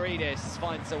Bocaridis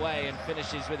finds a way and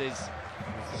finishes with his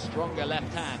stronger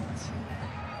left hand.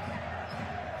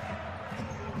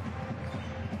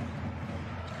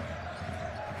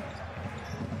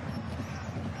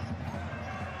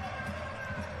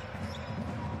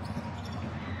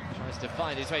 Tries to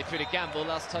find his way through to Gamble.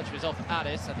 Last touch was off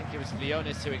Aris. I think it was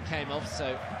Leonis who it came off,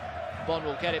 so Bonn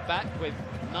will get it back with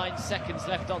 9 seconds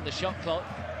left on the shot clock.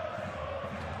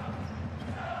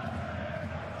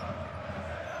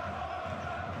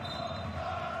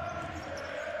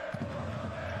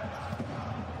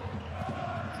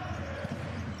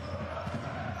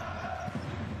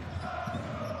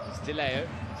 DeLeo.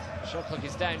 Shot clock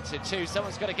is down to 2.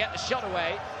 Someone's got to get the shot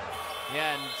away.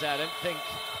 Yeah, and I don't think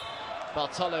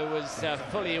Bartolo was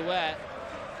fully aware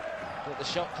that the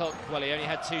shot clock, well, he only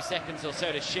had 2 seconds or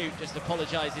so to shoot. Just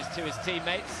apologises to his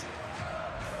teammates.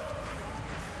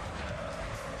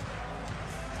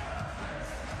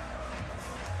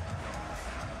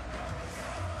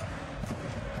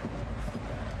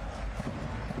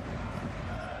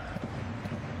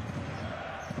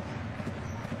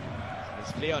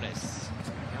 Leonis.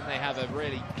 Can they have a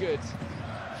really good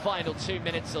final 2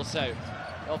 minutes or so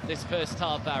of this first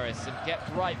half, Aris, and get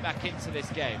right back into this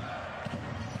game?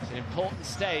 It's an important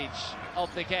stage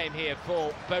of the game here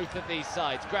for both of these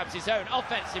sides. Grabs his own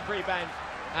offensive rebound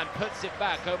and puts it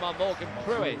back. Omar Morgan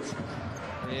Pruitt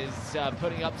is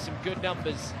putting up some good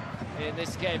numbers in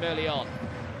this game early on.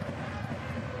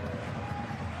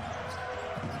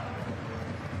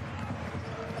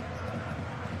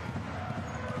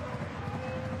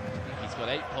 Got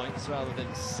 8 points rather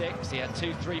than 6. He had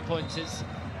 2 3-pointers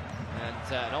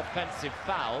and an offensive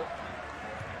foul.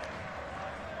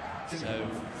 So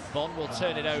Bonn will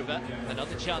turn it over.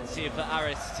 Another chance here for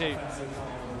Aris to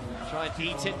try and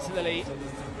eat into the lead.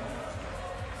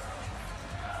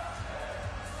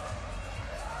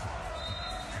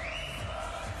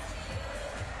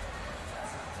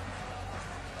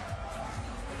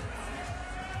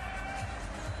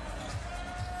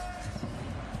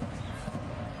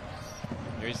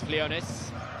 Here's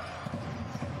Leonis.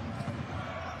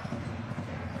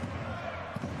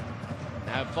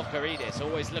 Now Bocaridis,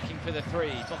 always looking for the 3.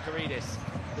 Bocaridis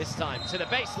this time to the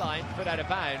baseline, put out of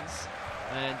bounds,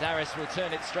 and Aris will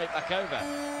turn it straight back over.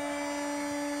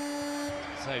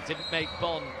 So didn't make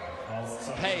Bonn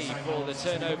pay for the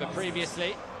turnover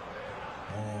previously.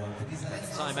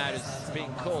 Timeout is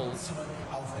being called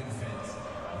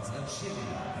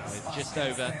with just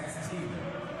over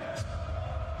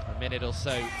a minute or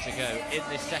so to go in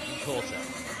this second quarter.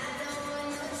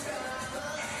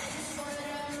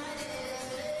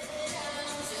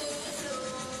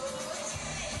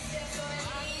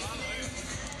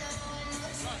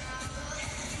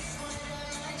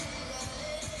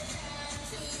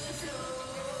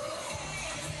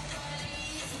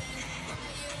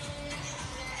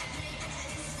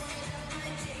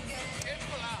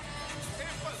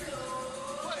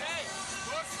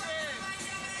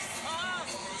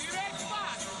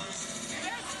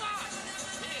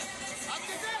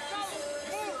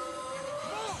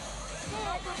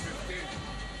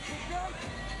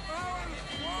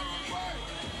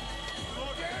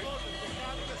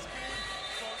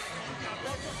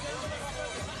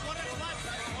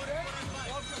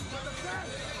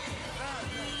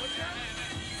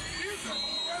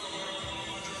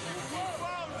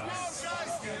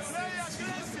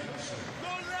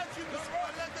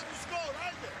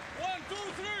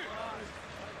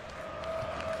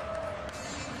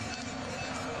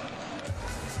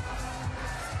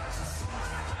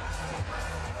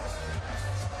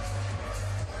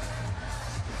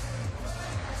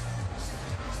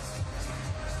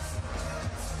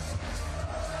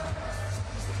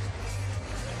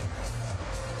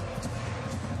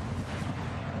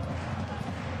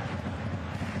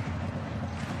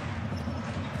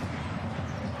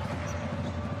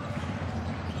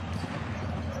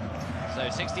 So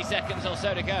 60 seconds or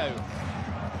so to go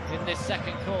in this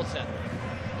second quarter.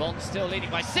 Bonn still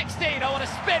leading by 16. Oh, what a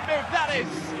spin move that is!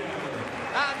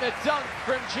 And the dunk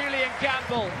from Julian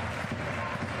Gamble.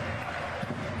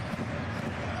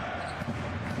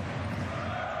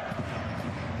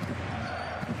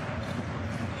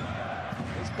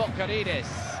 It's Bocaridis.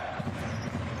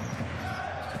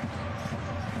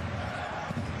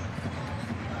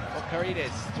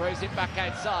 Bocaridis throws it back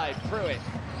outside. Pruitt.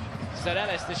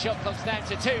 Sorellis, the shot clock's down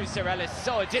to 2.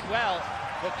 Sorellis did well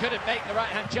but couldn't make the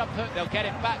right-hand jump hook. They'll get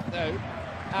it back, though.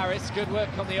 Aris, good work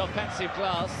on the offensive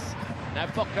glass. Now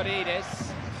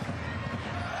Bocaridis.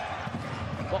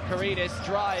 Bocaridis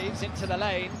drives into the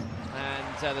lane,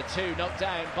 and the two knocked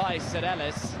down by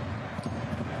Sereles.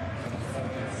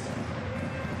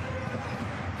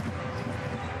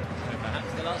 So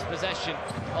perhaps the last possession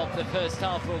of the first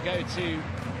half will go to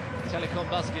Telekom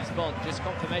Baskets Bonn. Just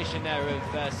confirmation there of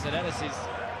Sereles'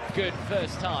 good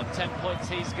first half. 10 points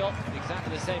he's got,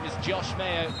 exactly the same as Josh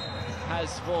Mayo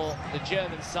has for the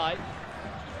German side.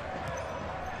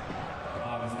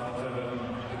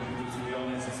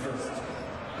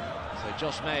 So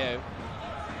Josh Mayo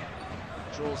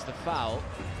draws the foul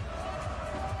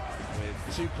with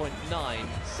 2.9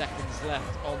 seconds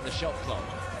left on the shot clock,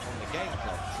 on the game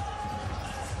clock.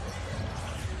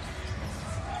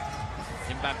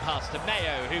 Inbound pass to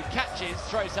Mayo, who catches,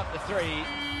 throws up the three,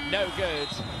 no good,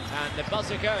 and the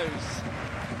buzzer goes.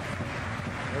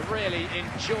 A really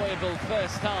enjoyable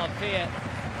first half here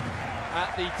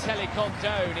at the Telekom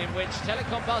Dome, in which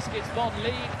Telekom Baskets Bonn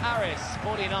lead Aris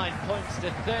 49 points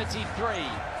to 33.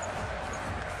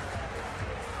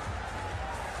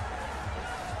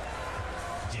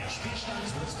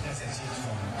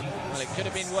 Well, it could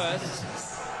have been worse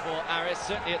for Aris,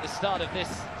 certainly at the start of this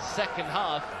second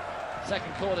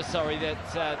quarter,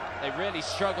 that they really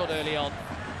struggled early on.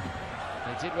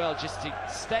 They did well just to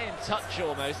stay in touch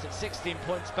almost. At 16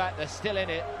 points back, they're still in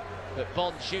it. But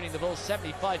Bonn shooting the ball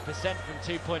 75% from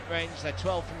two-point range. They're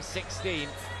 12 from 16,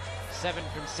 7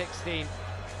 from 16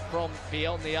 from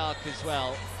beyond the arc as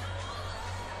well.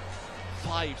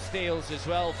 5 steals as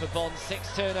well for Bonn,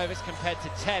 6 turnovers compared to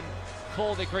 10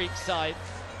 for the Greek side.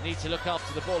 Need to look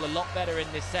after the ball a lot better in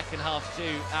this second half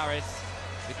too, Aris.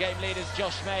 The game leaders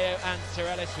Josh Mayo and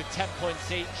Sereles with 10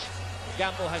 points each.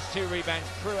 Gamble has 2 rebounds,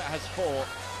 Pruitt has 4,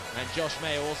 and Josh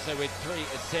Mayo also with 3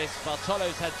 assists.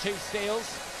 Bartolo's had 2 steals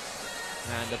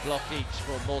and a block each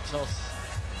for Mortos.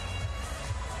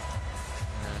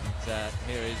 And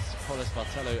here is Polis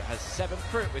Bartolo has 7,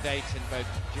 Pruitt with 8, and both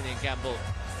Julian Gamble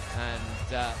and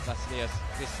Vasilios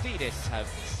Christidis have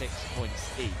 6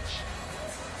 points each.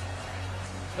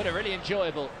 But a really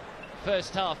enjoyable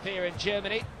first half here in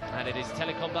Germany, and it is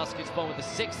Telekom Baskets Bonn with a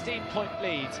 16-point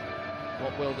lead.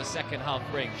 What will the second half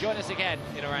bring? Join us again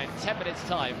in around 10 minutes'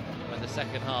 time when the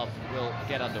second half will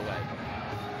get underway.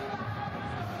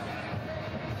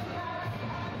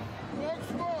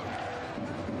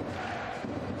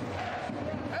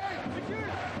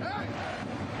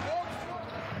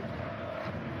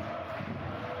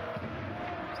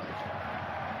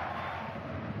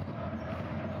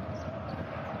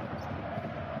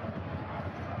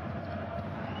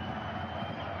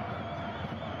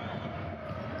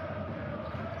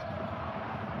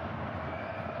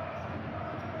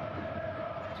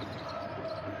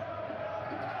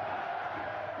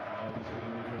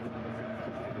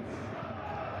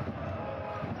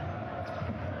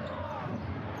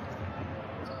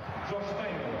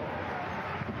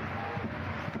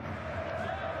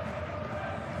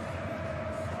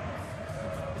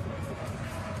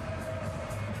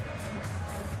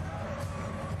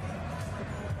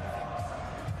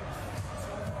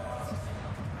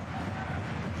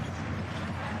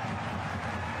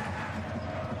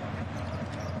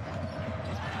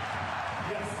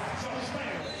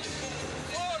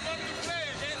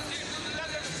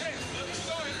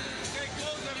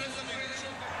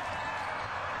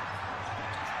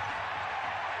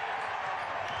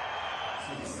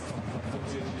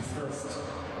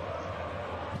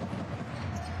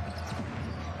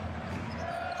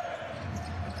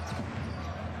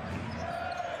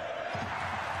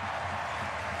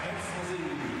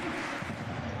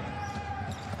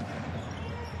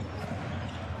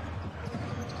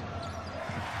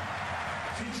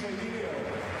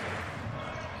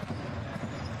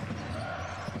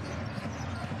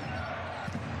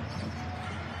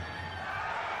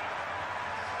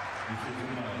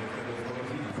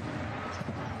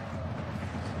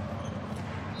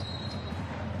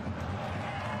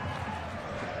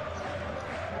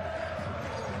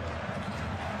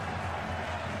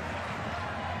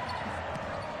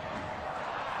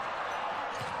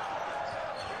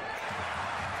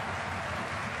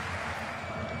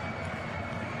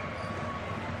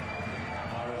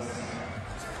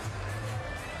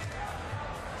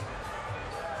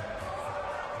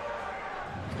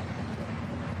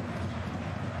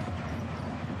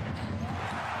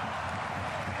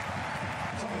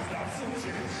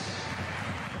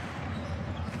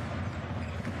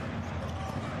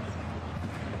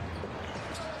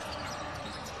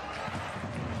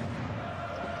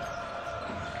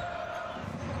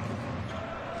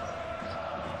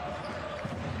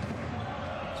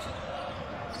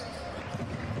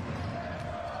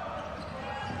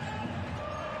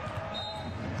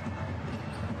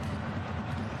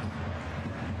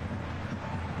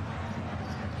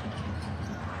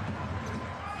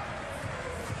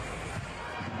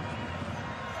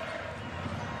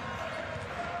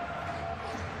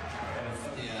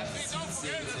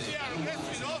 they are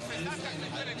aggressive offense, attack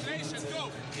and penetration,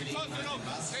 go. Because, you know,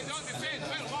 they don't defend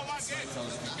well, 1-1 game.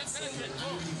 You can penetrate, go.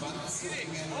 Easy.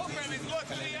 Open and go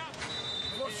 3 up.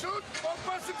 For shoot, or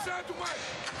pass inside to Mike.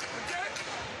 Okay?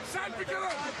 Side pick it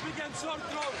up. Side pick and short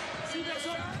throw. See that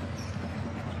shot?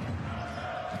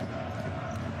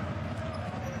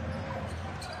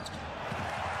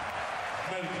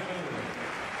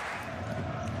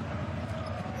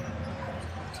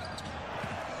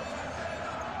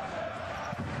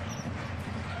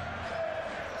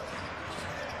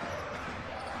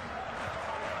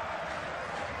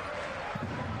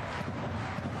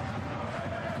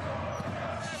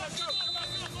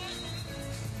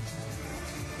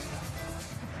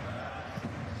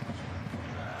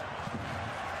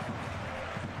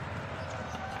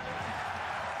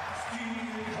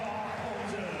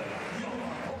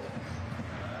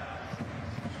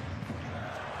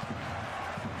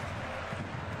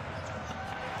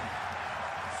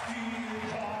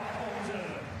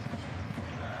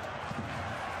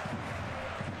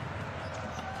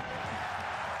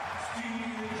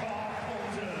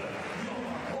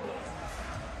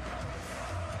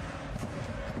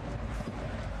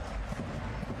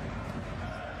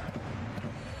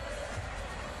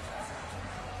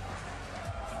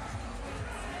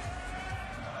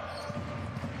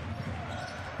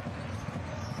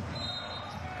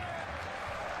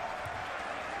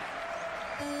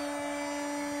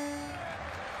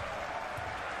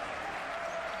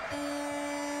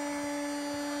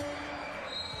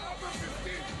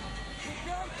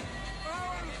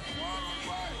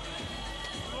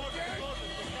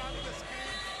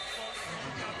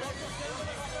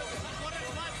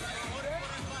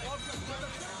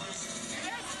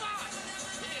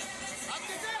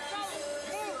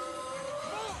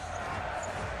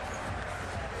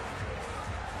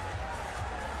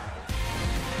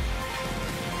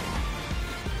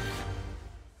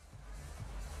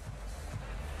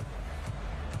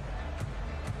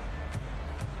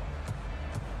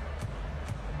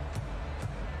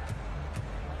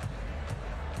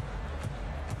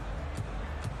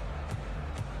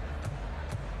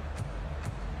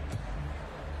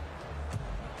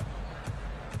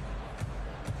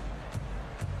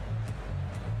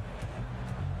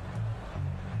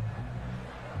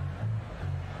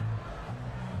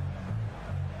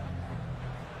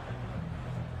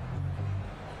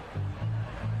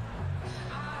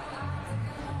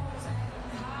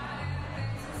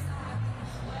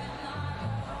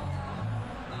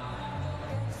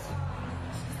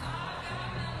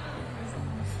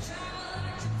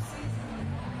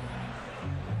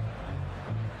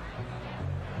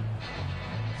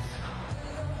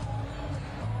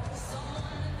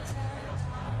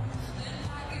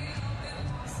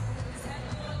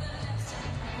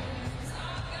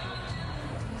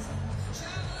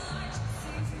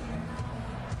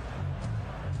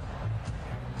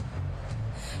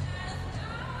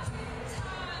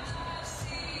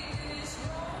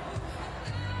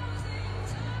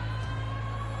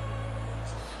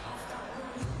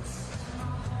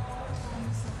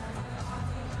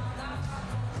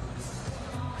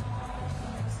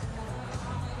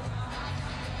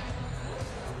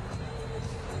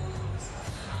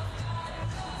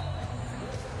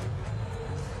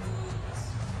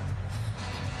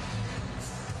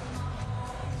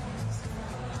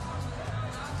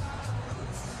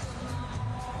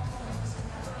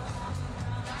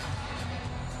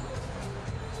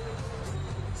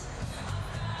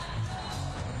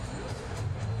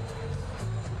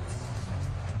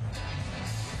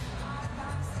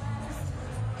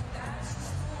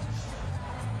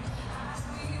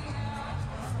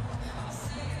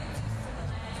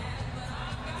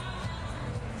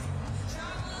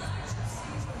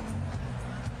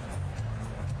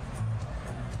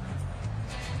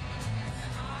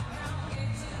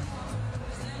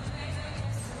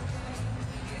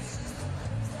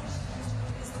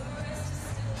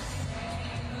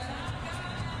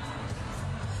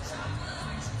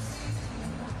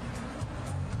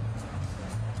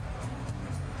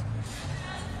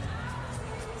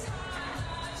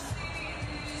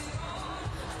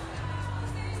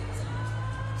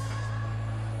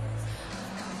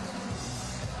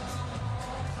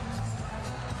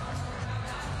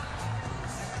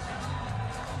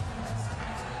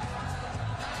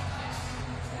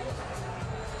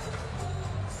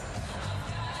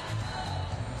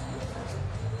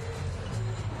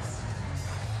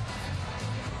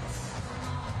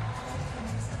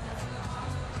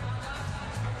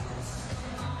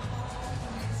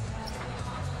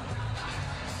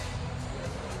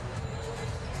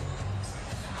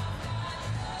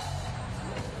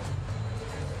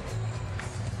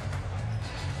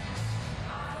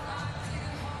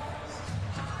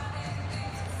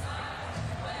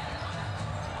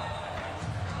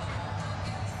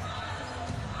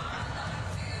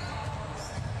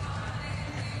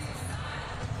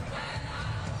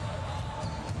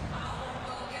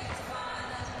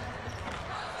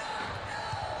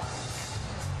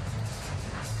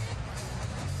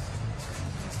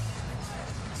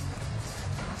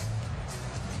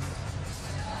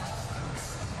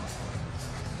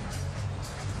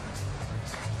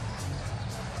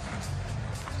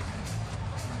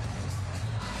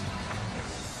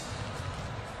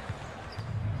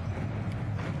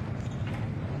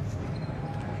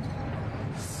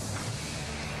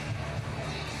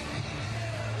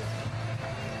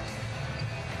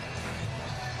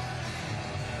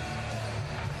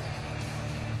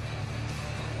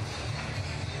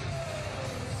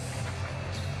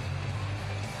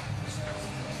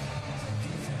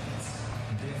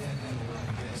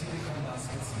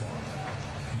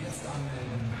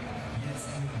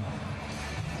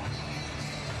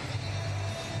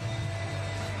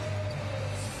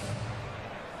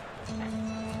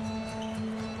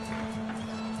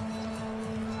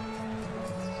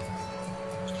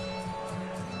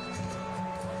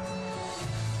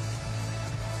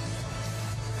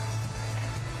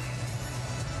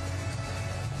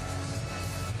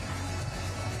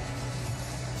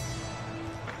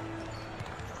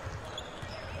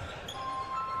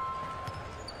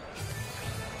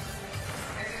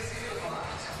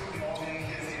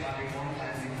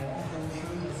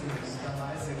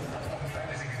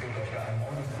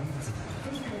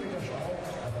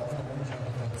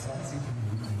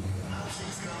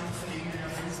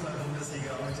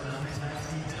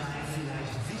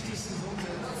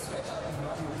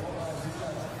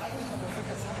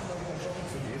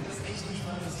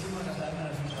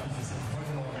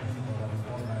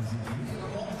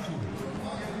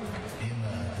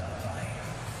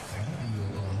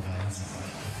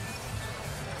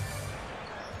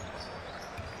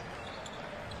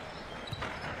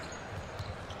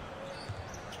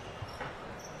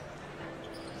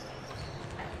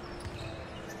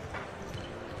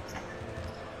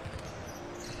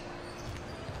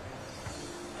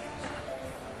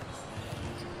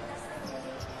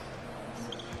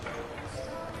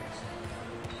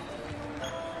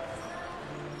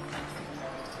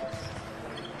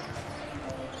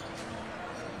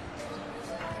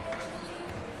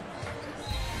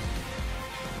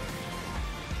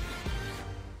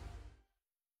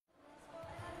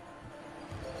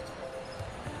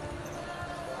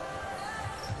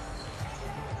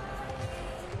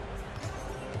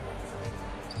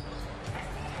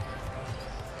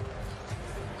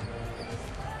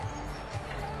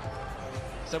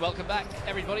 So welcome back,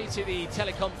 everybody, to the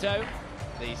Telekom Dome.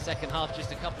 The second half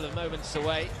just a couple of moments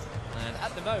away, and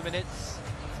at the moment it's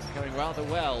going rather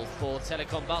well for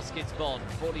Telekom Baskets Bonn.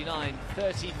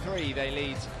 49-33, they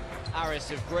lead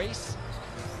Aris of Greece.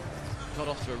 Got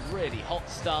off to a really hot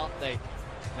start. They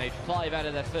made 5 out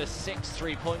of their first 6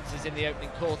 3-pointers in the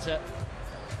opening quarter.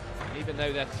 And even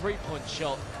though their 3-point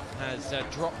shot has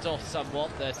dropped off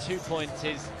somewhat, their 2-point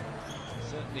is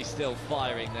certainly still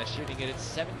firing. They're shooting it at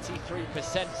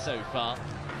 73% so far.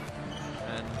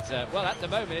 And, well, at the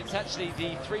moment, it's actually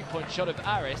the 3-point shot of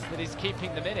Aris that is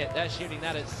keeping them in it. They're shooting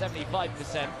that at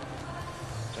 75%.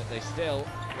 But they still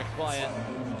require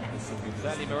a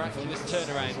fairly miraculous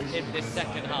turnaround in this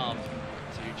second half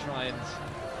to try and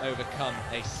overcome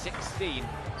a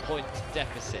 16-point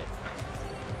deficit.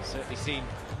 Certainly seen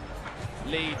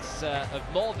leads of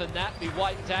more than that be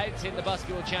wiped out in the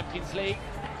Basketball Champions League.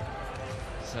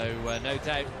 So no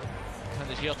doubt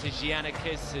Panagiotis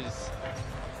Giannakis has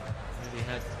really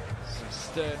had some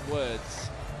stern words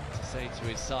to say to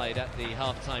his side at the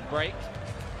half-time break.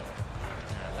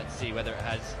 Let's see whether it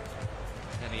has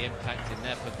any impact in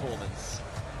their performance.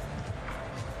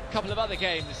 A couple of other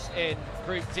games in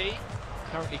Group D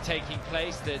currently taking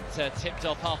place that tipped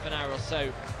off half an hour or so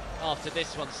after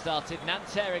this one started.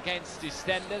 Nanterre against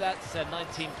Ostende, that's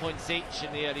 19 points each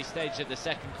in the early stage of the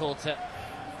second quarter.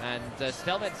 And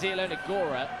Stelmet Zielona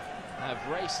Gora have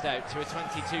raced out to a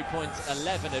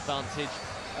 22-11 advantage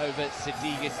over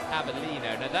Cedigis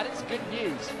Avellino. Now that is good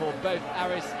news for both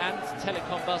Aris and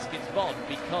Telekom Baskets Bonn,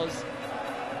 because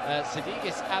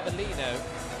Cedigis Avellino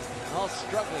are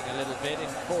struggling a little bit in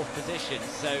 4th position,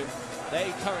 so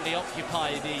they currently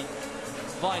occupy the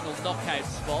final knockout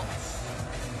spot.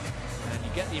 And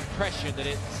you get the impression that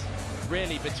it's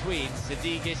really between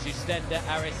Cedigis, Ostende,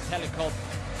 Aris, Telekom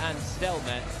and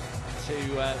Stelmet to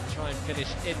try and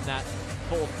finish in that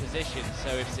 4th position. So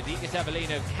if Cedigis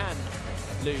Avellino can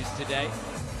lose today,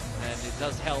 then it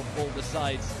does help all the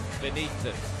sides beneath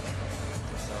them.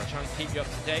 So I'll try and keep you up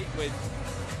to date with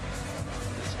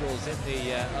the scores in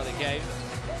the other game.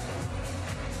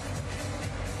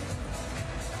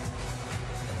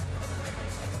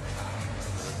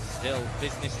 Still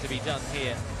business to be done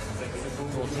here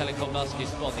for Telekom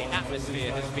Baskets Bonn. The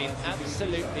atmosphere has been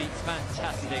absolutely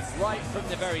fantastic right from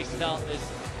the very start.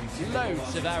 There's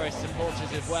loads of Aris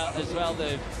supporters as well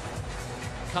that have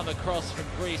come across from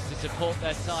Greece to support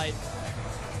their side.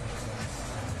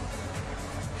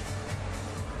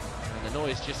 And the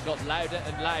noise just got louder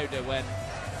and louder when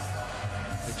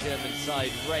the German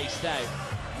side raced out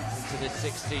into the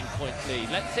 16-point lead.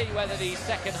 Let's see whether the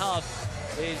second half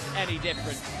is any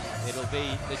different. It'll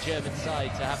be the German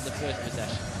side to have the first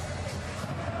possession.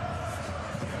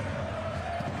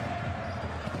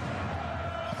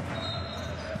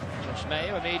 Josh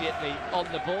Mayo immediately on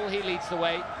the ball. He leads the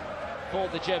way for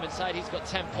the German side. He's got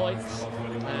 10 points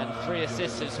and 3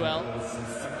 assists as well.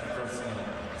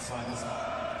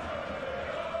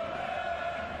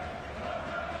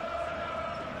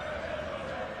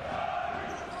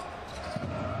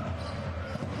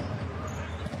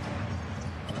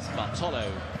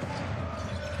 Bartolo.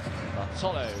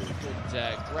 Bartolo, good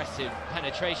aggressive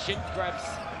penetration, grabs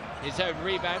his own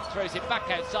rebound, throws it back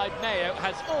outside. Mayo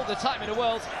has all the time in the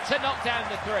world to knock down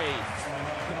the three.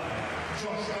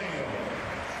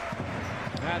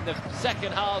 And the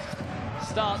second half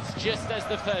starts just as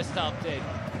the first half did,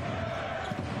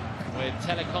 with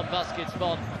Telekom Baskets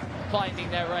Bonn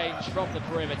finding their range from the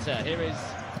perimeter. Here is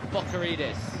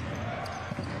Bokaridis.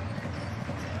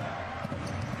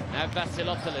 Now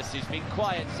Vasilopoulos, who's been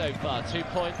quiet so far. 2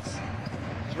 points,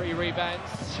 3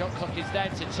 rebounds. Shot clock is down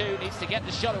to 2. Needs to get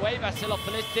the shot away.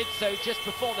 Vasilopoulos did so just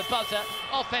before the buzzer.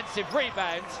 Offensive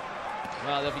rebound.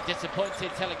 Well, they'll be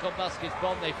disappointed. Telekom Baskets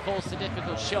Bonn, they forced a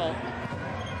difficult shot.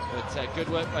 But good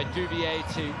work by Duvier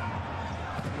to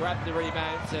grab the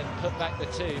rebound and put back the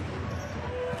 2.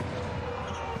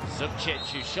 Zubcic,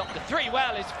 who shot the 3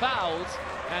 well, is fouled.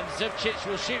 And Zubcic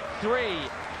will shoot 3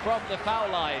 from the foul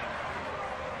line.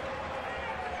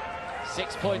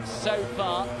 6 points so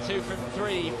far, 2 from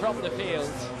 3 from the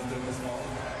field.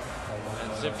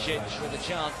 And Zubcic with a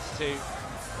chance to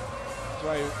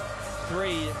throw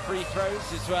 3 free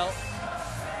throws as well.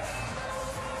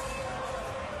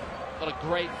 What a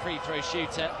great free throw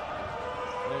shooter.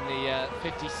 Only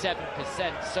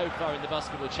 57% so far in the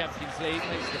Basketball Champions League,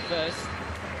 makes the first.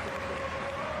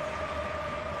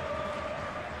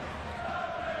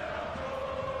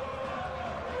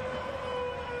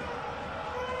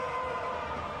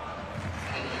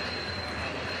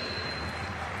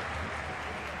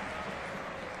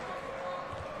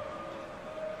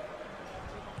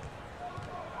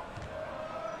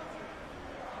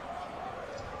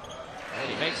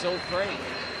 Makes all 3.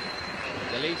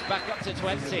 The lead's back up to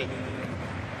 20.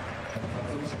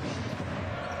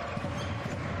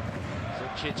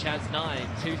 Zubcic has 9,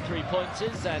 2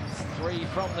 3-pointers and 3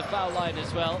 from the foul line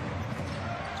as well.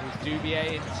 With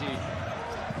Duvier into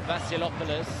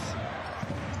Vasilopoulos.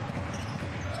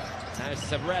 Now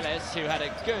Sabreles, who had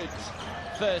a good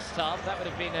first half. That would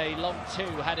have been a long 2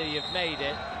 had he have made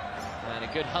it. And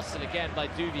a good hustle again by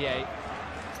Duvier.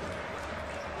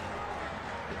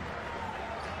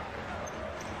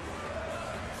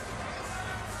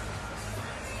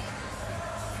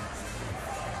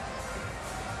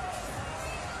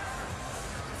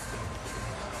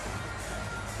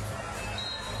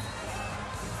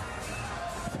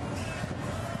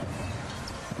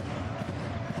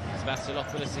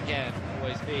 Vasilopoulos again,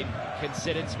 always been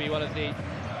considered to be one of the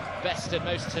best and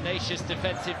most tenacious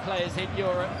defensive players in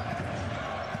Europe.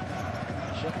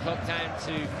 Shot clock down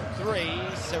to 3.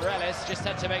 Sabreles just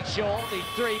had to make sure. The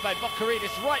 3 by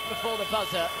Bokaridis right before the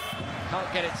buzzer.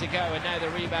 Can't get it to go, and now the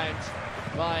rebound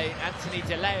by Anthony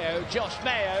De Leo. Josh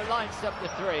Mayo lines up the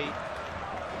 3.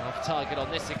 Off target on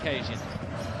this occasion.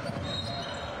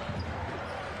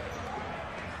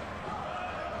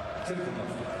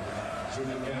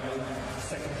 Julian Gamble,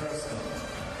 second personal.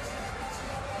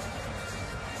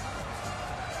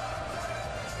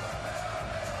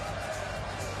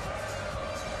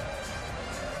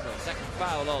 So second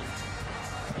foul on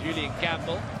Julian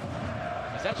Gamble.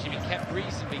 He's actually been kept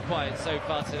reasonably quiet so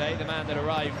far today. The man that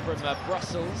arrived from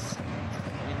Brussels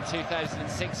in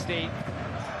 2016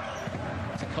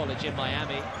 to college in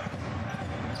Miami.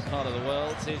 This part of the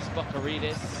world is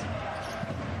Bokaridis.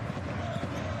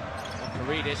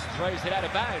 Aris throws it out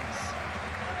of bounds.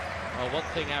 Well, one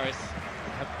thing Aris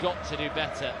have got to do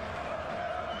better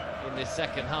in this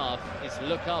second half is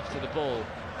look after the ball.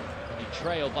 When you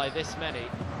trail by this many,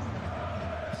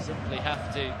 you simply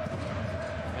have to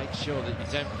make sure that you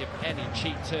don't give any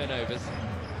cheap turnovers.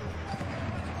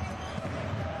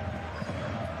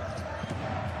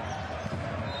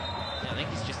 I think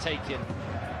he's just taken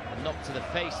a knock to the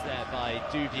face there by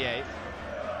Duvier.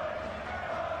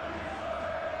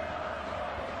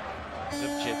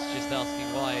 Zubcic just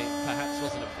asking why perhaps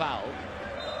wasn't a foul.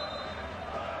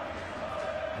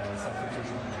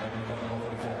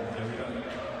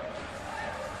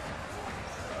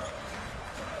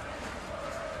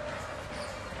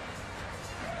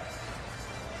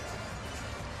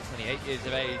 Years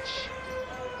of age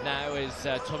now is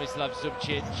Tomislav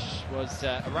Zubcic. Was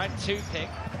a round 2 pick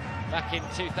back in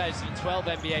 2012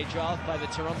 NBA draft by the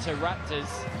Toronto Raptors.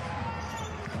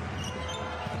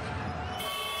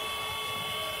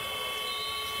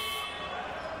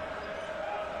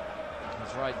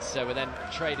 That's right, so we're then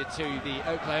traded to the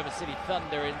Oklahoma City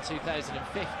Thunder in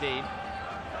 2015.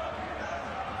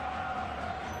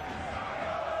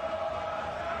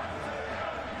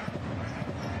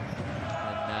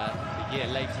 A year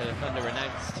later, the Thunder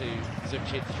announced to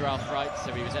Zubcic draft rights,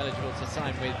 so he was eligible to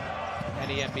sign with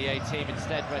any NBA team.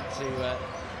 Instead, went to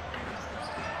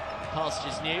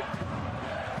pastures new.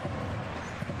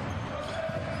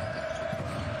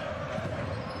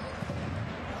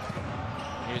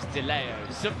 Here's DeLeo,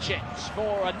 Subcic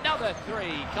for another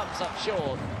three, comes up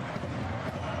short.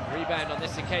 Rebound on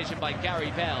this occasion by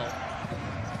Gary Bell.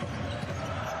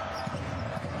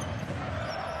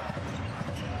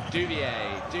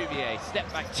 Duvier, step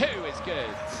back two is good.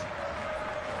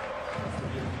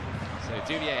 So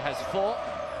Duvier has 4.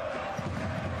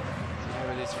 Here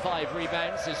with his 5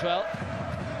 rebounds as well.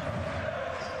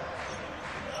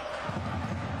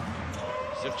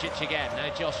 Subcic again,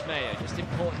 now Josh Mayer. Just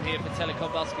important here for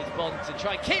Telekom Bonn to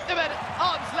try and keep them at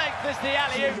arm's length as the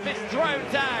alley-oop is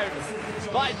thrown down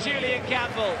by Julian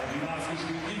Campbell.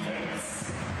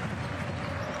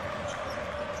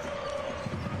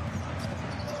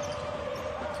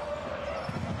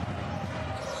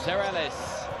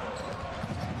 Serelis,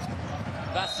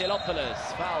 Vasilopoulos,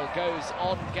 foul goes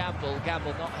on Gamble.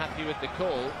 Gamble not happy with the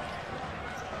call.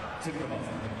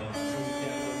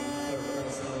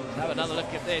 Have another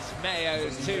look at this. Mayo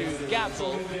to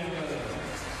Gamble.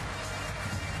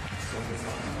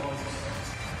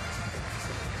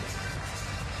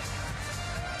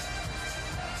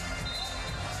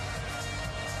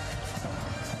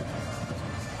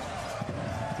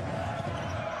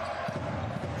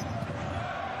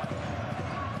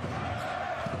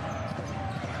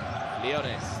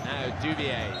 Leonis, now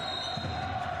Duvier.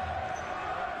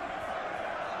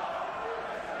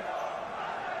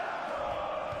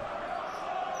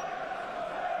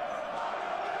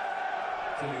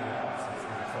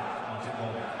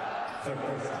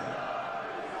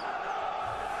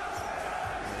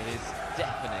 It is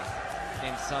deafening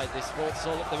inside this sports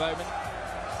hall at the moment.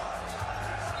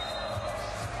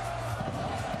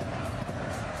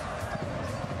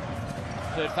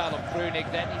 Third foul on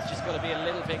Brunig then, he's just got to be a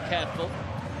little bit careful.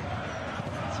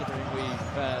 Considering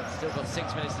we've still got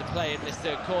 6 minutes to play in this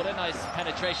third quarter. Nice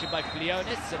penetration by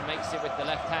Leonis and makes it with the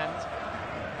left hand.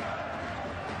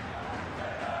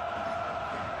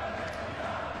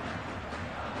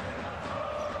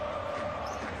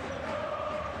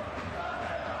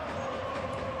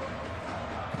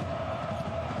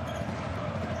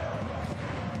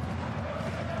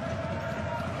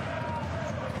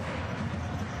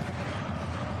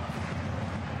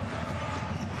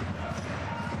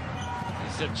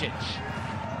 Subcic.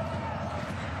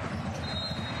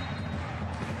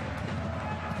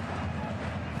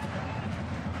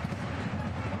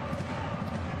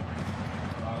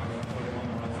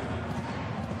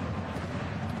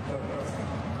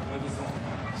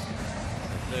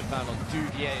 Third foul on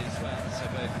Duvier as well, so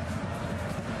both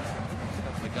a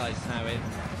couple of guys now in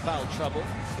foul trouble.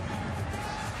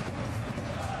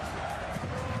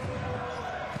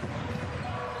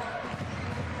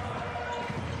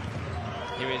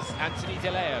 Here is Anthony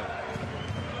DeLeo.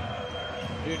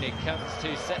 Brunig comes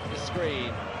to set the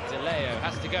screen. DeLeo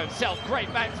has to go himself.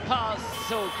 Great bounce pass.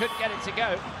 Oh, couldn't get it to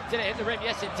go. Did it hit the rim?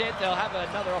 Yes, it did. They'll have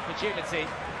another opportunity.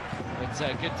 But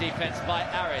good defense by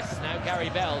Aris. Now Gary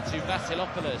Bell to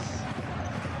Vasilopoulos.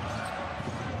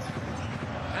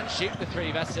 Can shoot the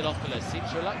 3, Vasilopoulos.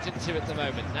 Seems reluctant to at the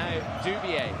moment. Now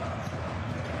Duvier.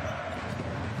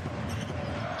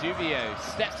 Duvio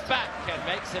steps back and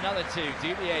makes another 2.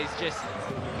 Duvier's just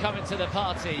coming to the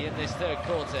party in this third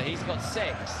quarter. He's got 6.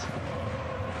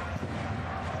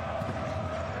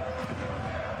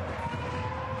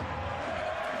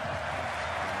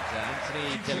 And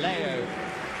Anthony DeLeo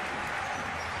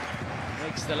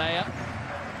makes the layup.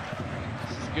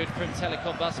 This is good from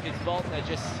Telekom Bonn. They're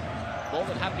just more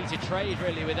than happy to trade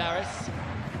really with Aris.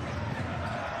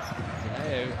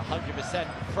 100%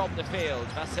 from the field.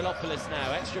 Vasilopoulos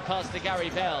now, extra pass to Gary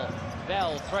Bell.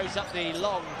 Bell throws up the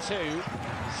long 2.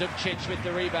 Subcic with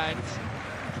the rebound.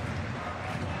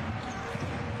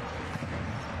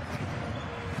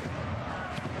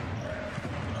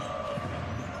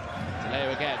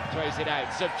 DeLeo again, throws it out.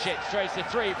 Subcic throws the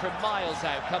 3 from miles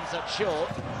out, comes up short.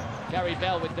 Gary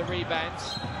Bell with the rebound.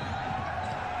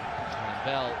 And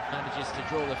Bell manages to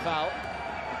draw the foul.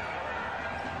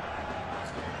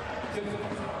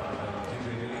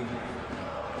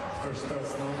 First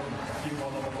personal, few ball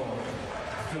on the ball.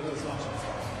 Fill those options.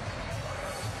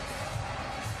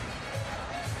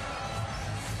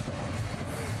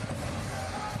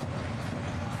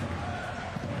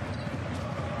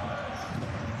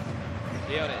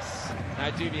 Leonis,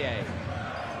 now Duvier.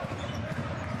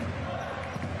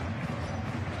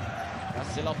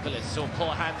 Vasilopoulos saw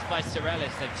poor hands by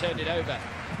Serelis, they've turned it over.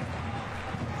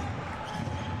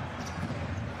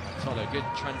 Tolo, good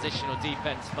transitional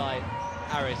defense by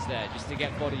Aris there, just to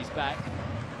get bodies back.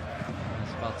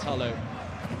 As Bartolo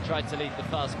tried to lead the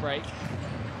fast break.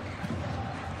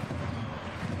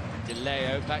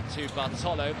 DeLeo back to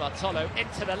Bartolo. Bartolo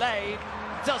into the lane,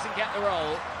 doesn't get the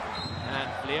roll. And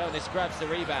Leonis grabs the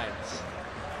rebound.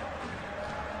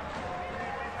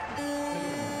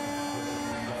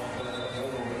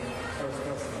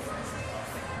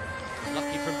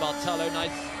 Lucky from Bartolo,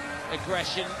 nice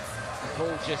aggression. The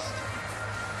ball just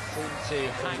seemed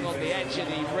to hang on the edge of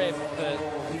the rim for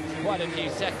quite a few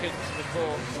seconds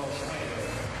before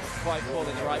quite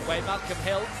falling the right way. Malcolm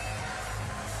Hill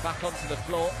back onto the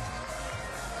floor.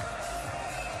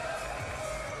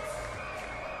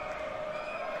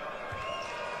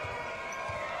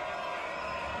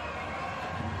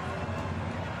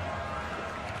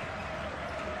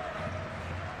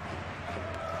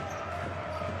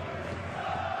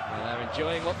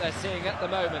 Enjoying what they're seeing at the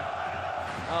moment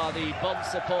are the Bonn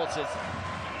supporters.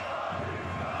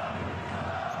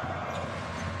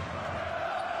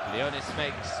 Leonis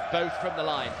makes both from the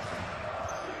line.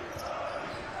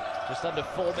 Just under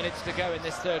 4 minutes to go in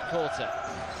this third quarter.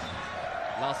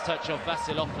 Last touch of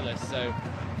Vasilopoulos, so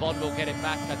Bonn will get it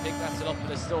back. I think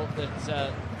Vasilopoulos thought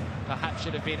that perhaps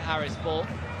should have been Aris' ball.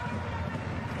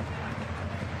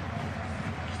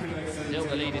 Still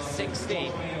the lead is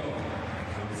 16.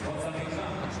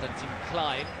 Konstantin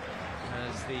Klein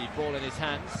has the ball in his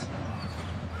hands.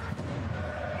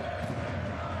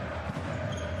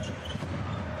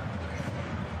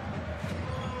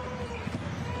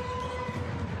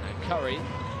 And Curry.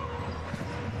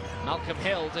 Malcolm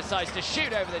Hill decides to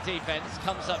shoot over the defence,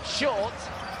 comes up short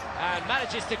and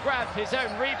manages to grab his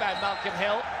own rebound, Malcolm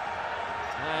Hill,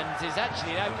 and is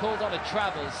actually now called on a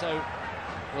travel, so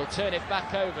we'll turn it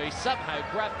back over. He somehow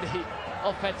grabbed the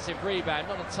offensive rebound,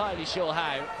 not entirely sure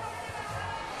how.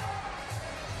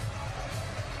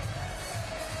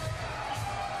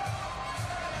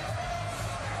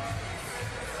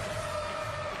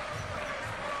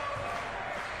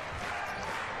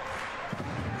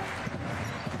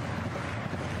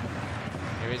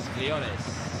 Here is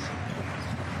Leonis.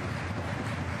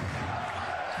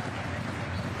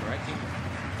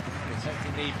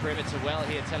 Protecting the perimeter well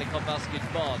here, Telekom Baskets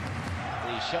Bonn.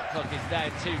 The shot clock is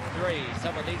down 2-3.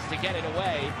 Someone needs to get it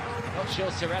away. Not sure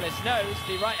Sirelis knows.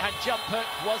 The right-hand jump hook,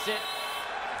 was it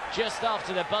just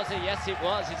after the buzzer? Yes, it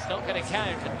was. It's not going to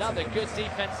count. Another good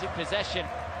defensive possession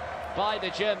by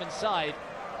the German side.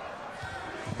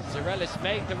 Sirelis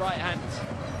made the right-hand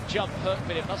jump hook,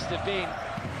 but it must have been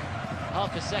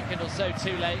half a second or so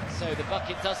too late, so the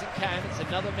bucket doesn't count. It's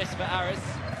another miss for Aris.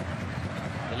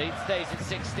 The lead stays at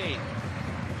 16.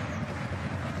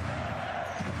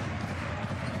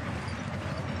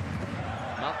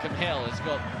 Malcolm Hill has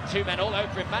got two men all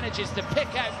over him, manages to pick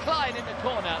out Klein in the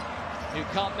corner, who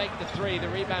can't make the three. The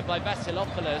rebound by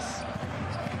Vasilopoulos.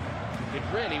 Did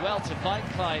really well to find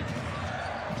Klein,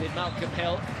 did Malcolm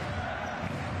Hill.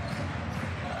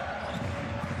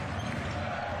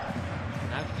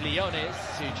 Now Leonis,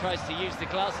 who tries to use the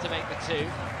glass to make the two.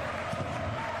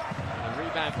 The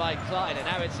rebound by Klein, and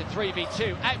now it's a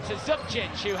 3v2. Out to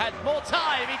Zubcic, who had more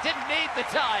time. He didn't need the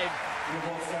time.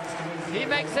 He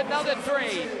makes another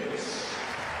three.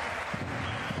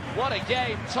 What a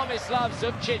game Tomislav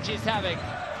Zubcic is having.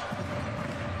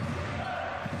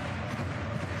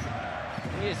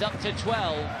 He is up to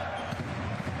 12.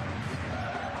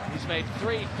 He's made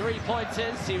three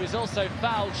three-pointers. He was also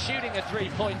fouled shooting a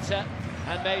three-pointer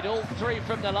and made all three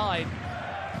from the line.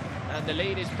 And the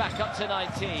lead is back up to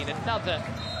 19. Another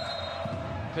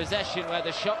possession where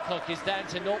the shot clock is down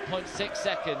to 0.6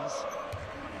 seconds.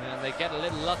 And they get a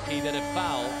little lucky that a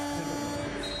foul.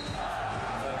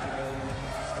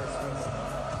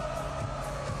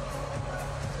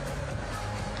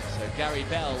 So Gary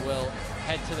Bell will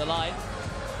head to the line.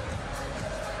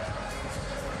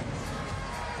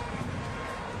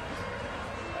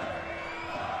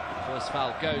 First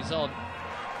foul goes on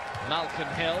Malcolm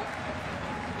Hill.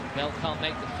 Bell can't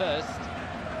make the first.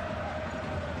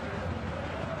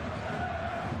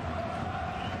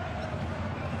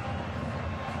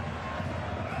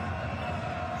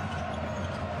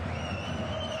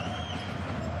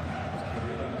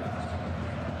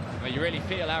 Well, you really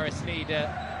feel Aris need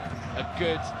a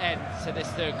good end to this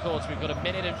third quarter. We've got 1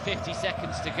 minute and 50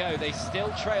 seconds to go. They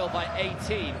still trail by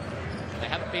 18. They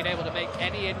haven't been able to make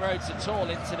any inroads at all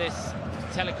into this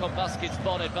Telekom Baskets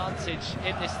Bonn advantage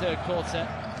in this third quarter.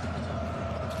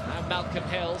 Now Malcolm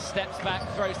Hill steps back,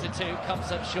 throws the two,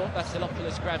 comes up short.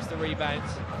 Vasilopoulos grabs the rebound.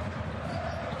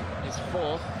 His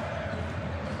fourth.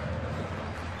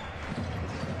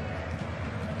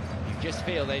 You just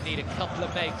feel they need a couple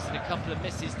of makes and a couple of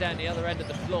misses down the other end of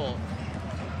the floor.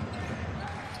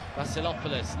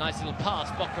 Vasilopoulos, nice little pass.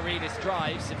 Bokaridis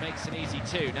drives and makes an easy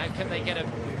two. Now can they get a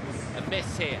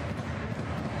miss here?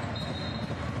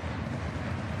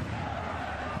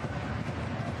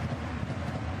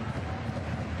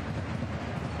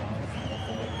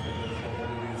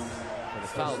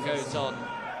 foul goes on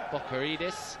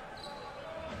Bokaridis.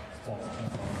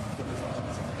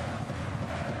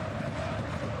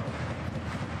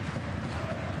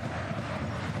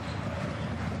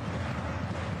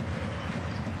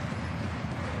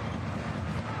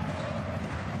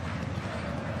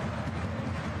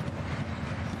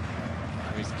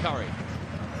 Here's Curry.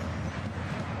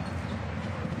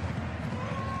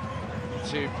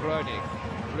 To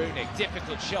Brunig,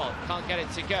 difficult shot, can't get it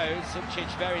to go. Subcic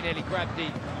very nearly grabbed the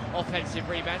offensive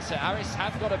rebound, so Aris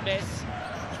have got a miss.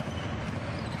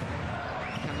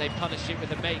 Can they punish it with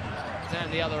a make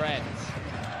down the other end?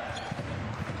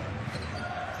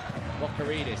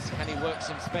 Bokaridis, can he work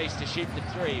some space to shoot the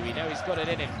three? We know he's got it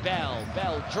in him.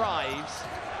 Bell drives.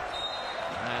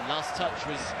 And last touch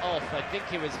was off, I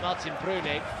think it was Martin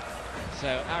Brunig.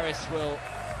 So Aris will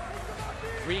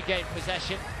regain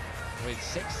possession with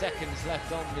 6 seconds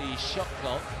left on the shot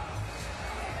clock.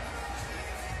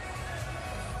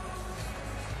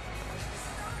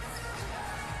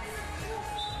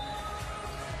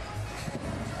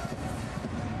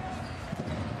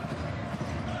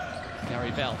 Gary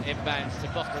Bell inbounds to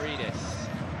Bokaridis.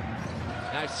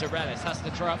 Now Sorellis has to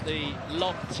throw up the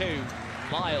long two,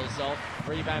 miles off.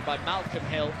 Rebound by Malcolm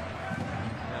Hill.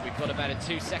 And we've got about a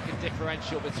 2-second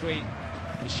differential between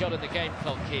the shot and the game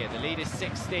clock here. The lead is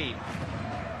 16.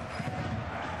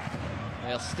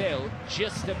 They're still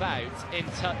just about in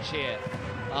touch here,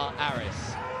 are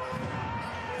Aris.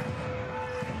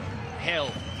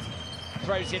 Hill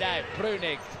throws it out.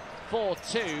 Brunig,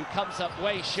 4-2, comes up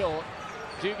way short.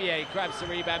 Dubier grabs the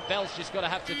rebound. Bell's just got to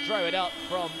have to throw it up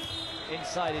from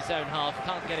inside his own half.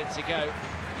 Can't get it to go.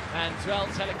 And well,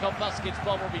 Telekom Baskets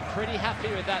Bonn will be pretty happy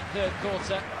with that third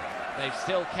quarter. They've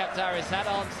still kept Aris at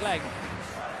arm's length.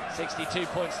 62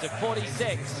 points to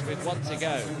 46 with 1 to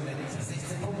go.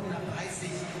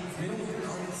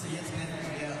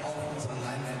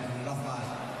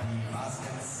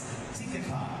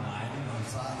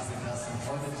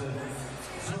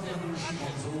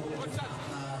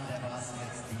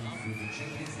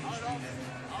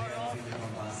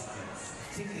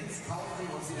 Tickets kaufen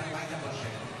und sie dann weiter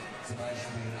verschenken. Zum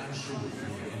Beispiel an Schulen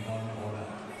in Bonn oder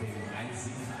dem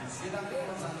einzigen. Wir danken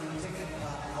unseren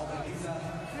Ticketpartnern auch in dieser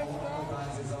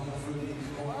Saison für die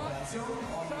Kooperation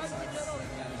und als kleines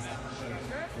Dankeschön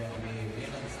werden wir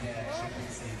während der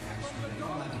Champions League Heimspiele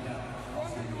nochmal wieder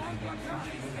auf den Verein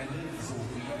so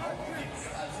wie auch jetzt.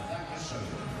 Also Dankeschön.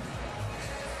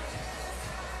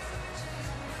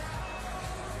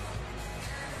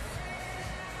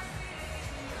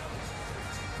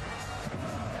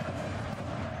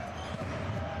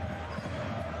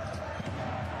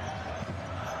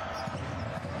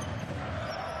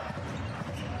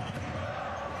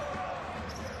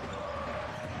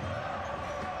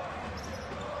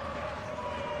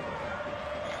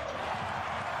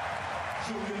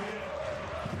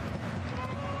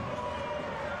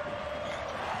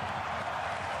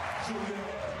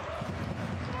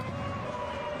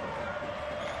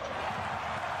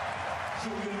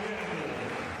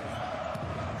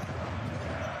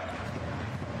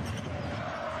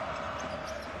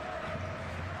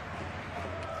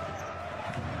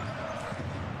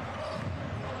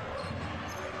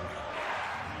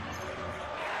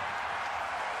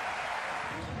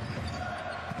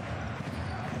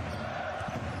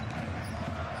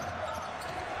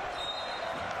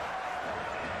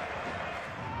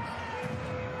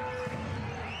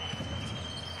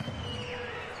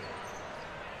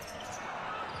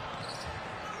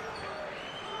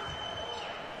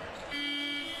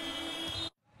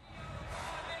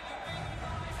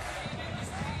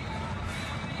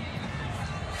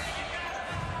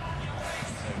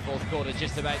 Fourth quarter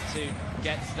just about to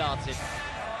get started.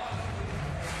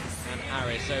 And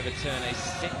Aris overturn a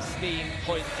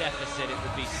 16-point deficit. It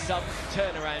would be some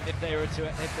turnaround if they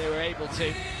were able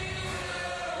to.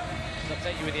 I'll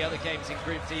take you with the other games in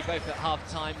Group D, both at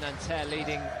half-time. Nanterre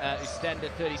leading Ustenda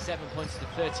 37 points to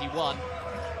 31.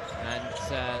 And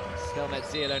Stelmet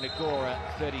Zielona Gora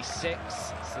 36.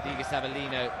 Sadigas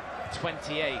Avellino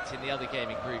 28 in the other game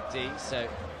in Group D. So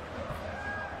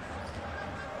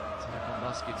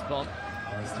Baskets Bonn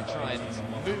to try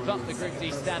and move up the Group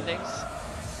D standings.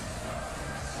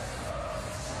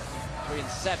 3 and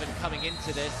 7 coming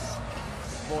into this.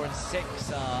 4 and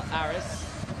 6 are Aris.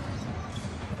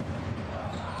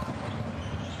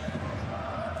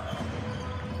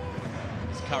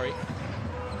 It's Curry.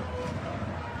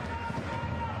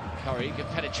 Curry, good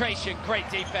penetration, great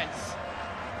defense.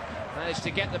 Managed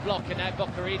to get the block, and now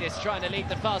Bokaridis trying to lead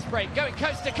the fast break. Going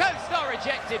coast to coast, not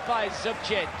rejected by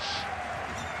Subcic.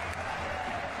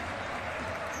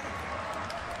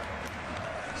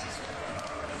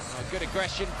 Good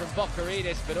aggression from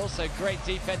Bocaridis, but also great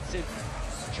defensive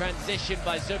transition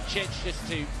by Zubcic just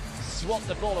to swat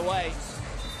the ball away.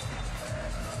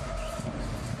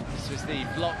 This was the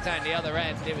block down the other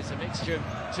end. It was a mixture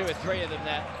of 2 or 3 of them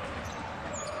there.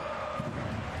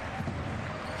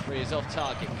 3 is off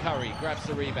target. Curry grabs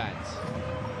the rebound.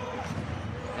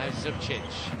 Now Zubcic.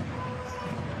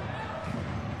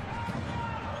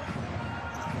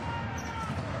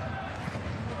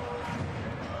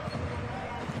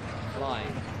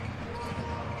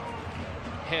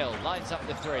 Hill lines up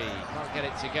the 3, can't get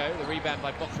it to go. The rebound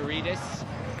by Bocaridis.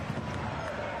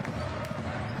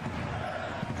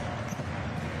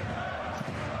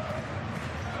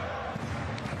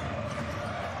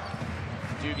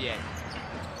 Dubier,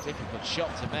 difficult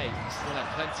shot to make. Still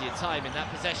have plenty of time in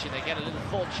that possession. They get a little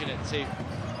fortunate to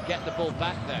get the ball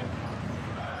back though.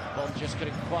 Bonn just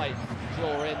couldn't quite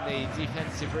claw in the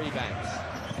defensive rebounds.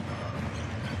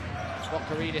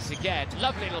 Bocaridis again,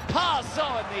 lovely little pass,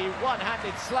 and the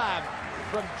one-handed slam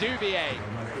from Dubier.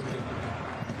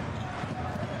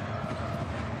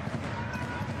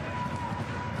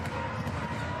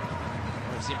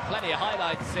 We've seen plenty of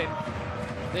highlights in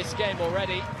this game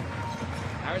already.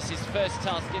 Aris's first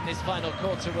task in this final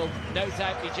quarter will no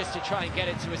doubt be just to try and get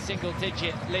it to a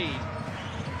single-digit lead.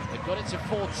 They've got it to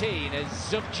 14 as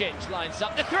Zubcic lines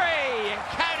up the 3 and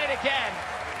count it again.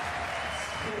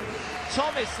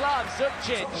 Tomislav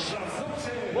Zubcic,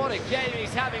 what a game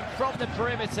he's having from the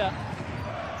perimeter.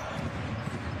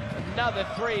 Another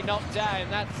 3 knocked down,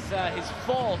 that's his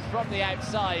 4th from the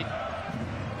outside.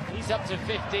 He's up to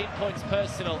 15 points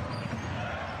personal.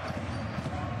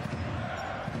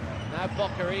 Now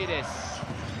Bocaridis,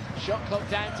 shot clock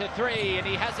down to 3 and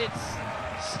he has it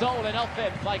stolen off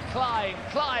him by Klein.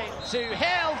 Klein to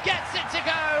Hill, gets it to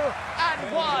go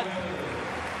and 1.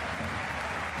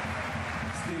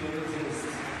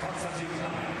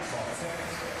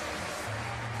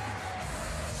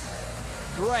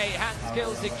 Great hand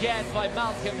skills again by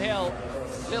Malcolm Hill.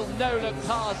 Little no-look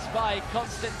pass by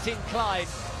Konstantin Klein.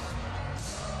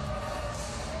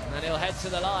 And then he'll head to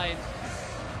the line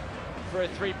for a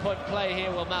 3-point play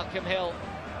here, will Malcolm Hill.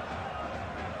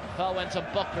 Foul went on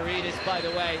Bocaridis, by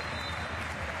the way.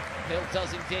 Hill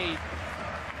does indeed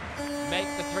make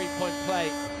the 3-point play.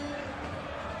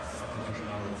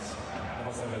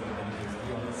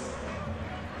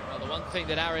 Well, the one thing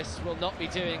that Aris will not be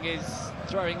doing is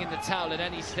throwing in the towel at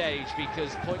any stage,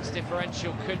 because points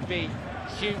differential could be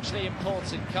hugely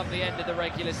important come the end of the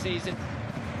regular season.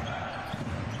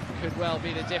 Could well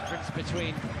be the difference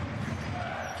between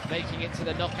making it to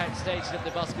the knockout stage of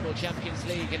the Basketball Champions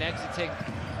League and exiting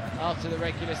after the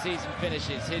regular season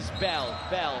finishes. Here's Bell.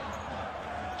 Bell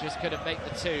just couldn't make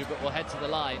the 2, but will head to the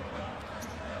line.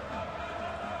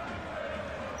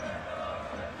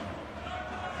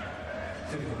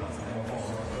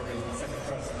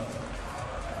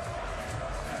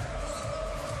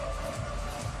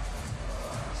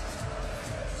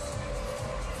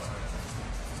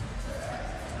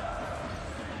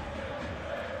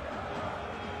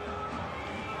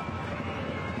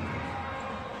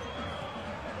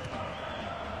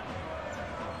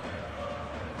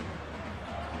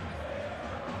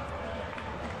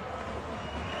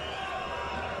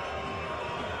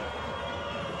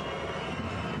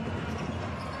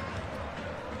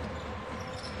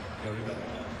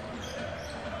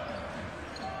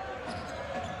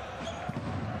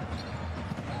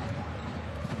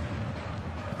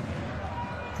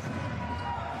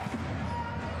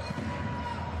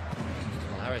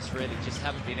 Aris really just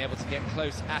haven't been able to get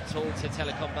close at all to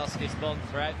Telekom Baskets Bonn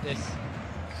throughout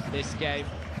this game.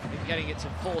 Been getting it to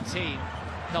 14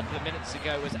 a couple of minutes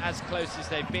ago, was as close as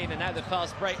they've been, and now the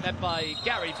fast break led by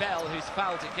Gary Bell, who's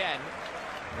fouled again.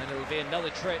 And it will be another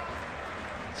trip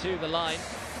to the line.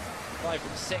 5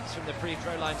 from 6 from the free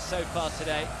throw line so far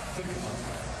today.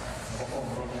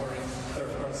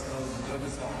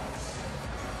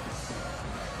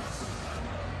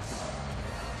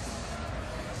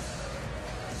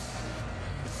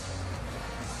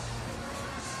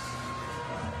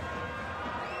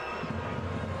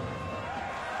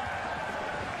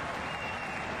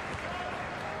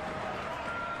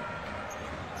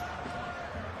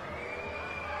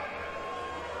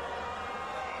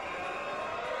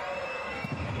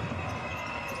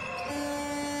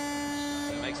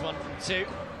 Makes 1 from 2.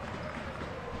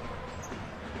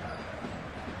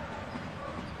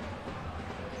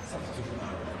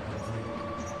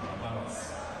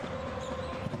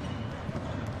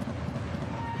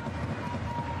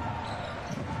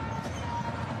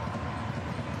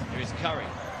 Here is Curry.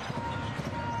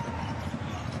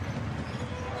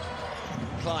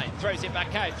 Klein throws it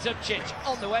back out. Zubcic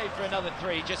on the way for another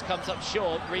three, just comes up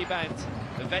short. Rebound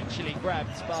eventually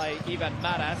grabbed by Ivan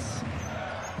Maras.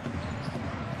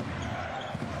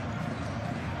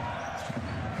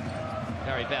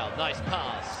 Gary Bell, nice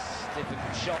pass.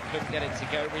 Difficult shot, couldn't get it to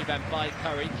go. Rebound by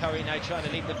Curry. Curry now trying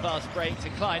to lead the fast break to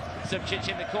Klein. Zubcic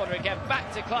in the corner again,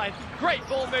 back to Klein. Great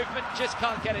ball movement, just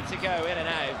can't get it to go. In and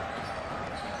out.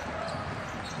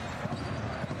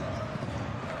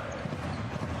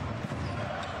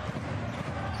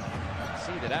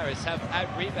 See that Aris have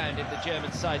out-rebounded the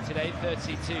German side today,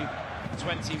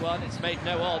 32-21. It's made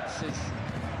no odds as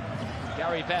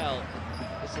Gary Bell.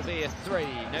 This will be a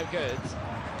three, no good.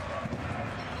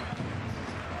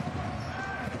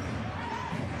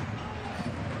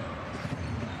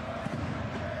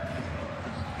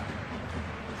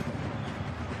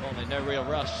 No real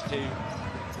rush to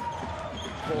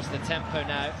force the tempo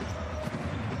now.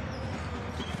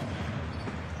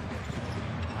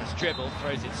 Nice dribble,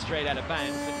 throws it straight out of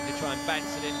bounds, looking to try and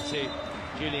bounce it into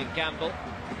Julian Gamble.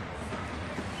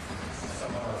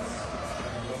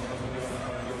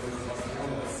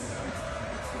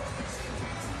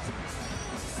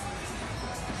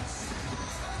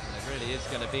 It really is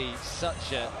going to be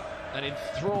such an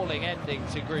enthralling ending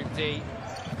to Group D.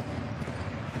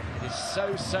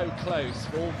 So close,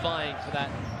 all vying for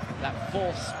that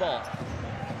fourth spot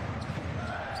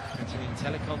between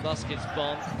Telekom Baskets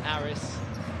Bonn, Aris,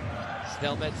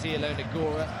 Stelmetzi, Ilona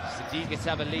Gora, Sadiqa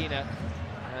Sabalina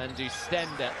and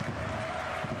Ustenda.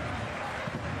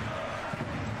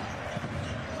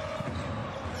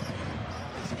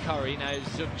 It's Curry, now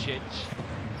Zubcic.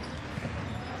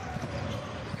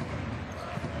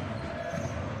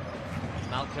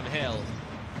 Malcolm Hill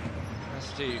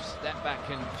to step back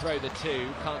and throw the two,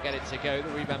 can't get it to go. The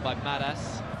rebound by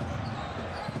Maras.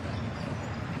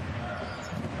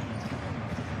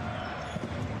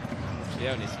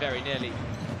 Leonis very nearly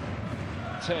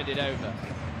turned it over,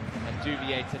 and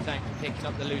Duvier to thank for picking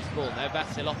up the loose ball. Now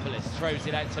Vasilopoulos throws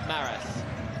it out to Maras.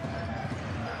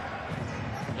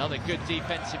 Another good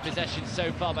defensive possession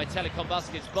so far by Telekom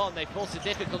Baskets Bonn. They force a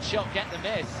difficult shot, get the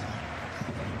miss.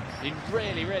 Been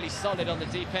really solid on the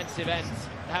defensive end,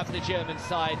 have the German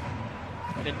side,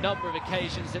 and a number of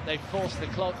occasions that they've forced the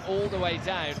clock all the way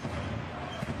down,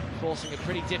 forcing a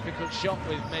pretty difficult shot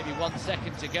with maybe 1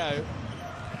 second to go.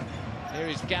 Here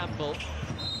is Gamble.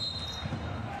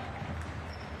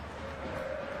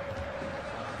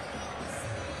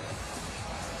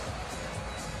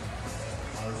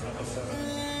 Aris number 7,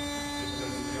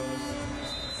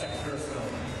 second personal,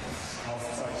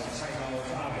 Auszeit, Timeout,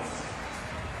 Aris.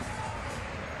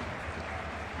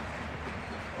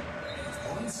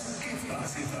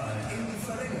 Basketball in die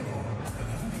Verlängerung.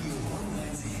 Radio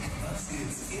Online-Sieg.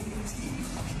 Baskets im Team.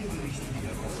 Hier berichten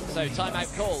wir. So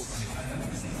timeout called.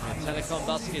 Telekom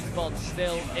Baskets Bonn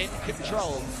still in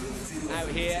control out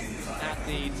here at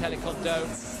the Telekom Dome.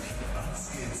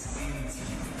 Baskets im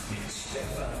Team mit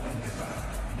Stefan und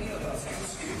mehr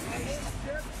Baskets geht nicht.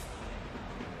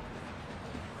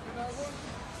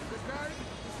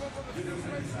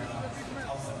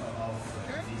 Außer auf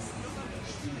die nächsten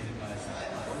Spielhinweise.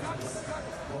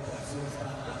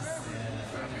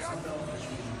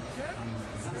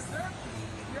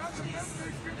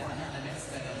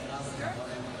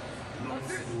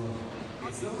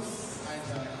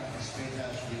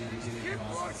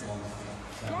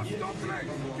 Don't stop playing,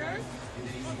 okay?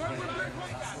 When we play,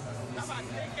 come on,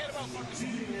 take care of our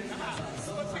position. Come on,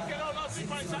 let's pick it all up, see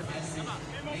my shot. Come on,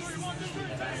 we want to do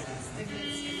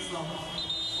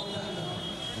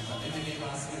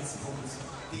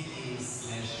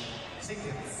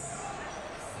Tickets.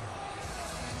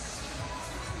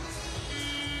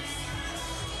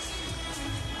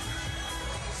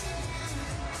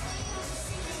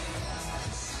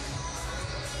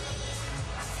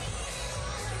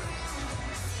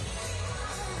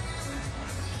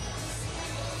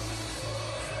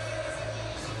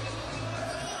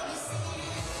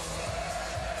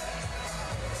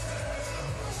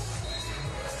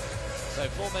 So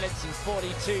 4 minutes and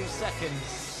 42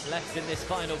 seconds left in this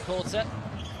final quarter.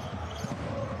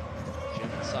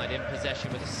 German side in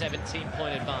possession with a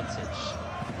 17-point advantage.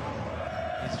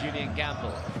 Here's Julian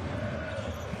Gamble.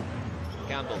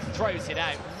 Gamble throws it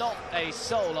out. Not a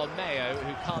soul on Mayo,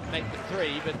 who can't make the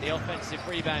three, but the offensive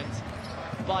rebound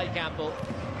by Gamble.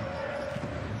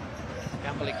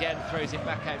 Gamble again throws it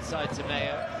back outside to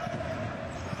Mayo.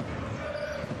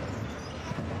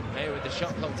 Mayo with the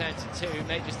shot clock down to 2,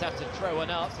 may just have to throw one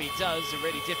up. He does, a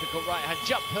really difficult right-hand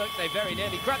jump hook. They very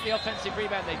nearly grab the offensive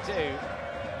rebound. They do.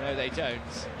 No, they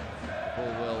don't.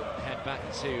 Ball will head back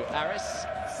to Aris.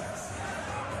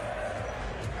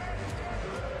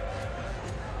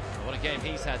 game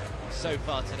he's had so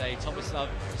far today, Tomislav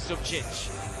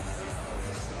Subcic.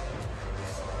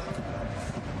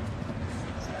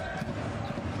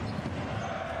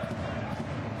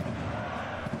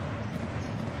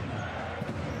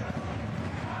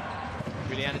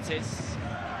 Julianitis,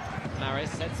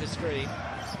 Aris sets the screen.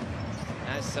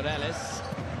 Now Soreles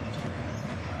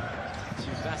to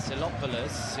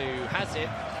Vasilopoulos, who has it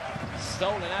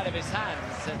stolen out of his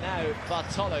hands, and now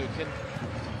Bartolo can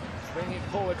bring it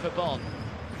forward for Bonn.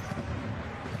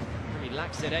 Pretty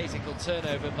lackadaisical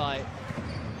turnover by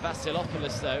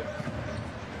Vasilopoulos, though.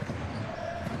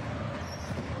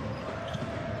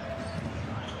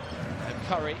 And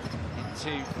Curry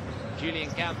into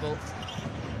Julian Gamble.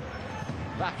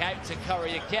 Back out to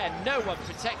Curry again. No one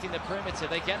protecting the perimeter.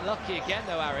 They get lucky again,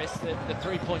 though, Aris. The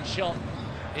three-point shot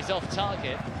is off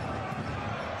target.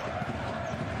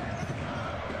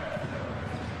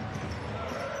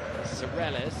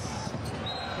 Soreles.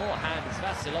 Four hands.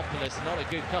 Vasilopoulos, not a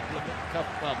good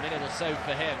minute or so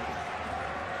for him.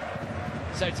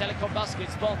 So Telekom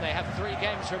Baskets Bonn, they have 3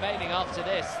 games remaining after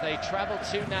this. They travel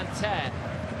to Nanterre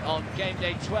on game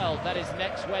day 12. That is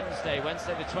next Wednesday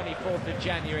the 24th of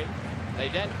January. They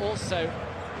then also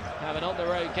have an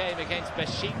on-the-road game against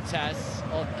Besiktas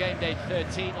on game day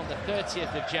 13 on the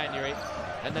 30th of January.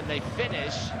 And then they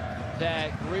finish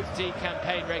their Group D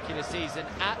campaign regular season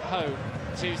at home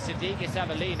to Sidigis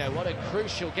Avellino. What a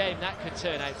crucial game that could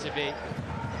turn out to be.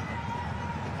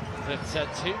 But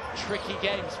 2 tricky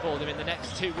games for them in the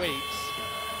next 2 weeks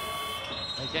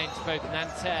against both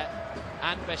Nanterre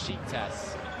and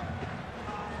Besiktas.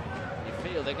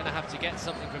 They're going to have to get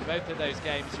something from both of those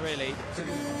games, really, to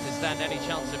stand any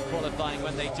chance of qualifying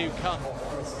when they do come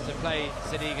to play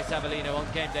Sidigis Avellino on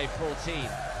game day 14.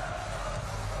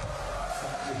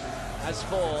 As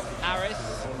for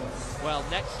Aris, well,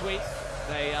 next week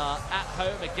they are at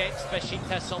home against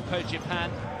Besiktas Sompo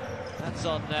Japan. That's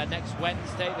on next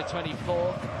Wednesday, the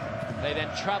 24th. They then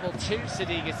travel to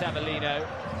Sidigis Avellino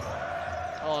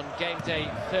on game day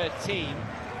 13,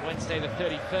 Wednesday the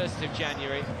 31st of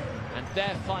January. And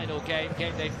their final game,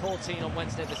 game day 14 on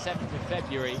Wednesday the 7th of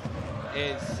February,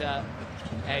 is a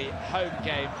home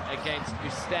game against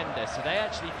Ostende. So they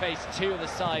actually face 2 of the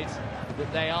sides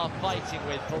that they are fighting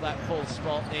with for that 4th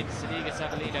spot in Sidigis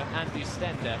Avellino and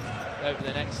Ostende over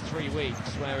the next 3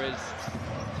 weeks, whereas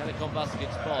Telekom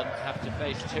Baskets Bonn have to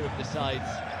face 2 of the sides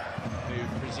who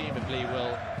presumably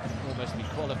will almost be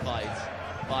qualified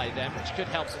by them, which could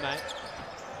help them out.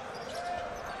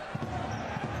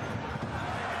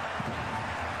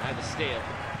 Now the steal.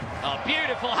 Oh,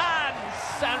 beautiful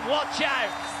hands, and watch out.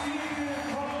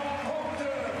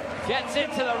 Gets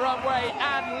into the runway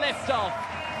and lift off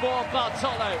for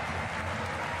Bartolo.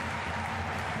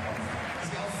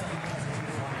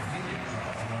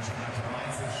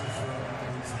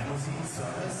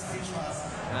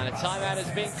 And a timeout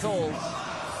has been called.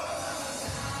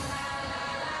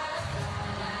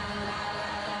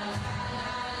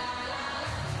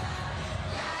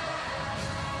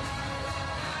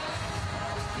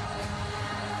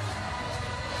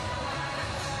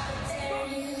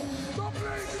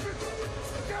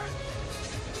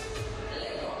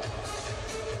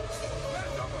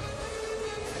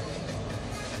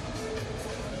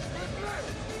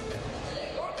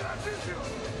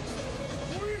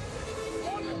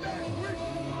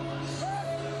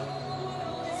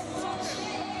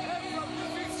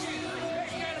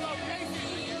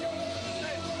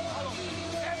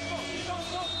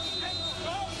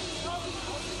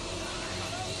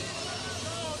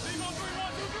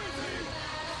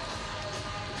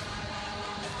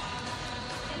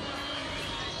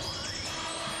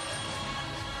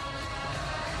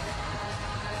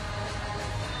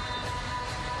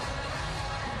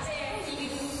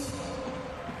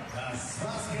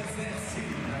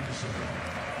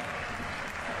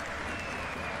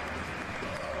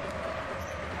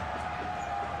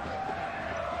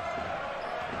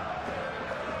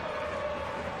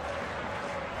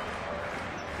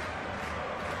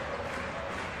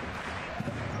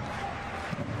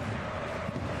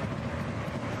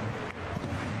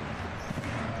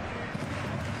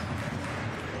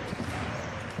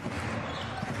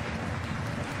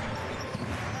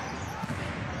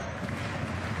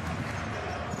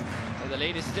 The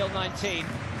lead is still 19.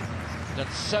 Done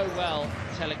so well,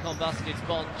 Telekom Baskets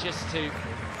Bonn, just to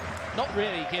not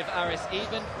really give Aris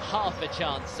even half a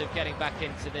chance of getting back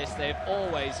into this. They've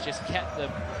always just kept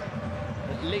them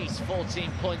at least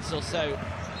 14 points or so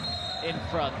in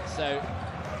front. So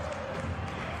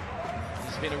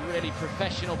it's been a really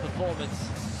professional performance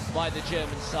by the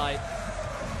German side.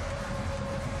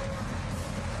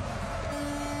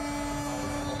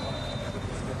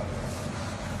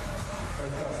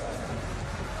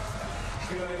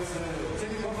 jetzt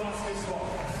Telekom Basketball.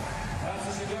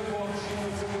 Herzlichen Glückwunsch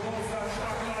zum Geburtstag,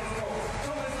 starke Leistung.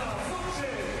 Kommissar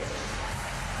Sucic.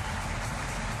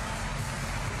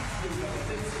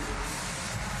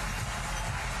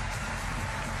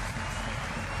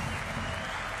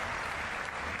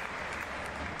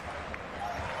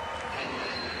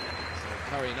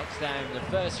 Curry knocks down the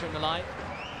first from the line.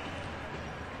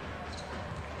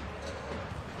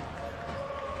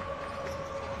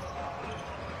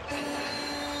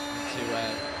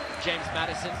 James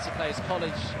Madison to play his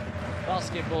college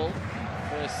basketball.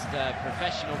 First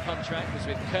professional contract was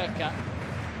with Krka.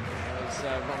 That was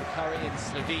Ron Curry in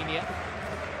Slovenia.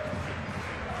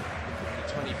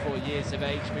 24 years of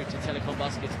age, moved to Telekom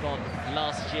Bonn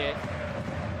last year.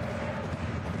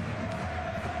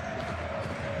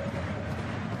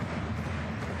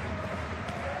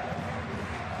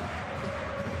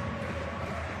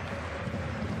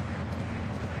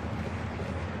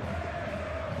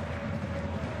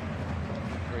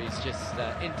 Just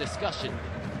in discussion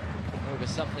over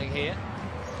something here.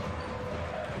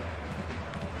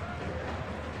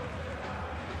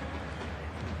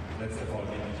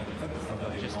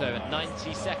 Just over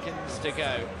 90 seconds to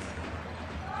go.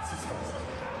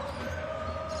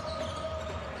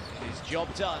 His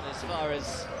job done as far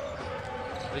as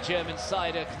the German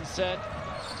side are concerned.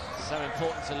 So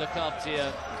important to look after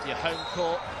your home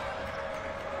court.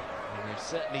 And they've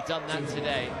certainly done that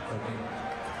today.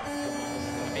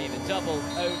 The double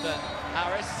over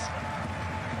Aris.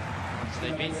 So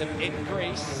they beat them in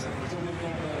Greece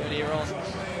earlier on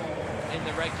in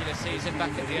the regular season,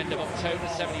 back at the end of October,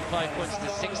 75 points to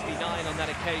 69 on that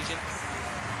occasion.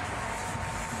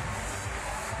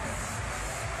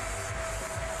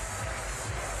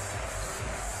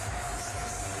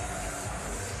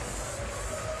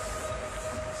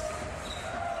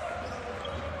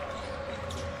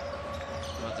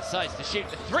 Decides to shoot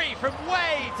the three from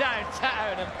way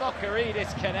downtown, and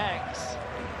Aris connects.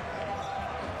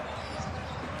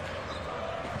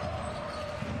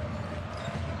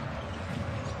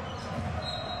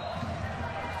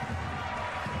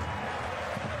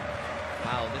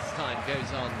 Wow, this time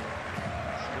goes on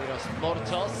Spiros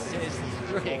Mortos. Here's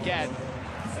the three again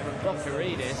from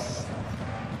Aris.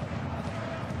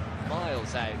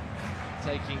 Miles out,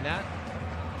 taking that.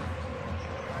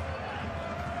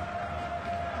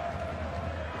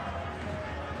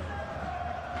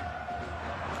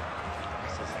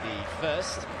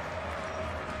 First.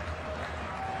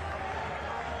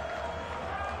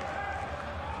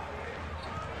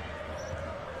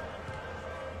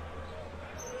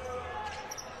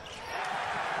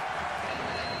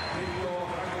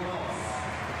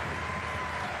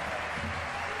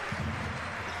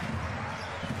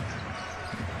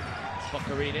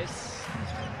 Aris.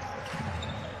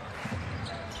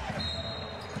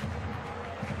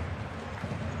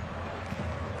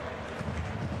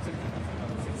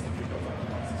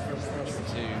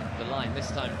 To the line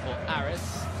this time for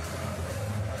Aris.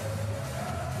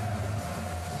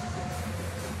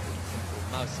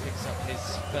 Mouse picks up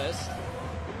his first.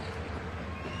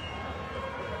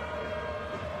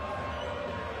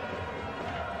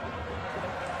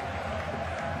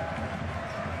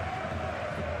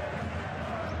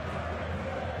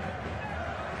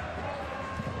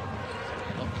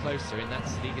 Closer in that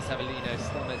Liga Savellino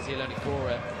Stama Zielona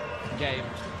Góra game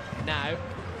now.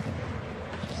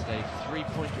 Just a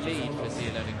 3-point lead for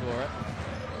Zielona Góra.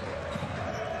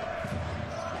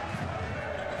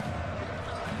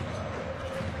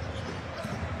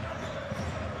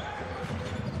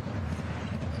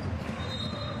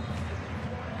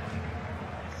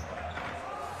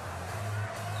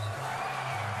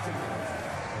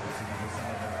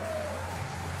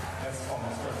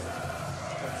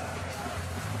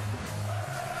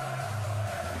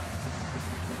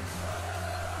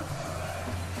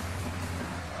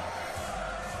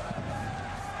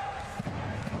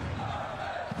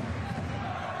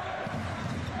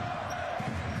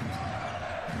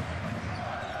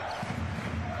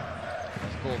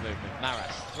 Ball movement.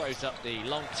 Maras throws up the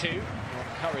long two.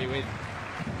 Curry with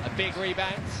a big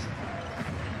rebound.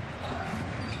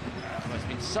 Well, there's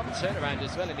been some turnaround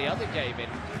as well in the other game in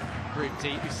Group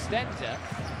D. Ustenda,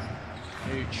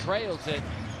 who trailed at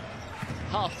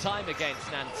half-time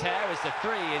against Nanterre as the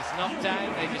three is knocked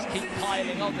down. They just keep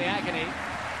piling on the agony.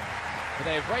 But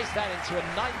they have raced that into a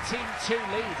 19-2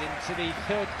 lead into the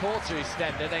third quarter,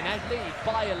 Ustenda. They now lead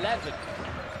by 11.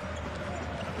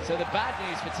 So the bad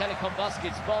news for Telekom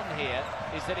Bonn here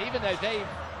is that even though they've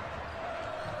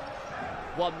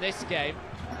won this game,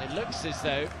 it looks as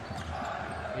though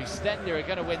Ustenda are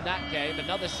going to win that game.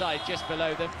 Another side just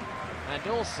below them, And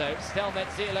also, Stelmet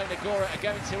Zielona Gora are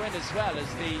going to win as well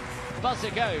as the buzzer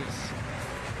goes.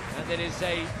 And it is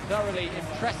a thoroughly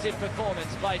impressive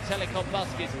performance by Telekom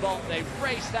Baskets Bonn. They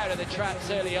raced out of the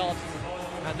traps early on,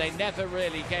 and they never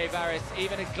really gave Aris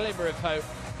even a glimmer of hope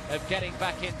of getting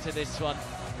back into this one.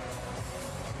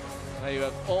 They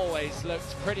have always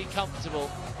looked pretty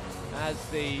comfortable as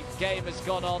the game has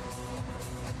gone on,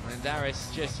 and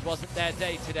Aris just wasn't their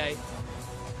day today.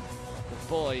 But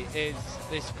boy, is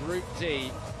this Group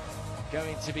D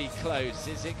going to be close.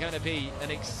 Is it going to be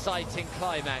an exciting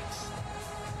climax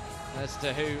as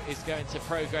to who is going to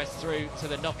progress through to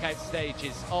the knockout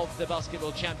stages of the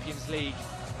Basketball Champions League?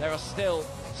 There are still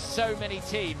so many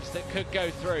teams that could go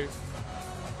through.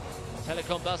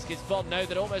 Telekom Baskets Bonn know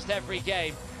that almost every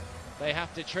game they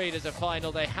have to treat as a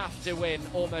final. They have to win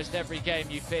almost every game,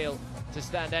 you feel, to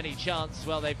stand any chance.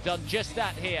 Well, they've done just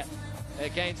that here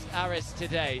against Aris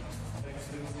today.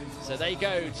 So they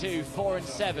go to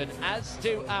 4-7, as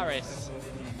do Aris.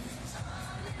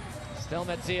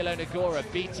 Stelmet Zielona Gora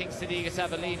beating Cedigas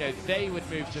Avellino, they would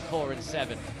move to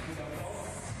 4-7.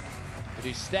 But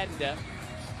Ustenda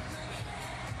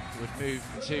would move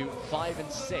to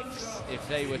 5-6 if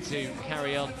they were to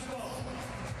carry on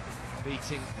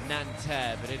beating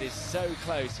Nanterre. But it is so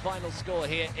close. Final score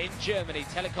here in Germany: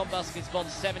 Telekom Baskets Bonn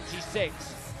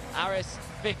 76, Aris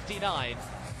 59.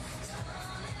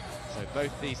 So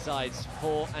both these sides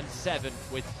 4-7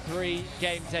 with 3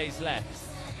 game days left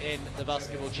in the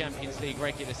Basketball Champions League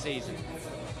regular season.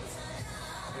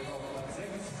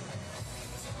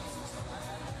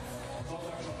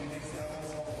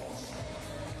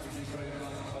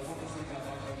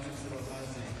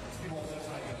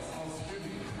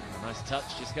 Nice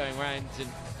touch, just going round and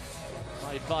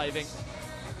high-fiving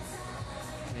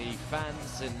the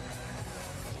fans and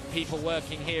people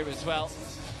working here as well.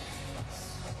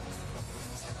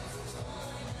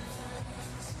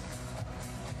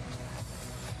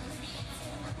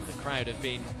 The crowd have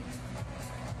been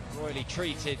royally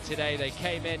treated today. They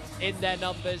came in their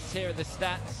numbers. Here are the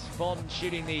stats. Bonn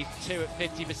shooting the 2 at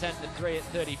 50%, the 3 at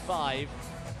 35.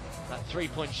 That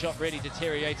three-point shot really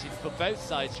deteriorated for both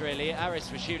sides, really.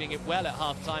 Aris was shooting it well at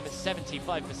half-time at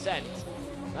 75%.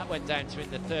 That went down to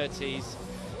in the 30s.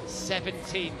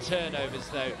 17 turnovers,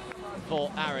 though,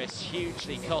 for Aris.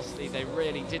 Hugely costly. They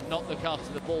really did not look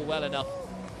after the ball well enough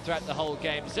throughout the whole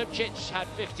game. Zubcic had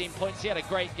 15 points. He had a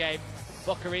great game.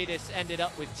 Bokaridis ended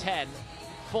up with 10.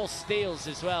 4 steals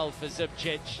as well for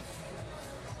Zubcic.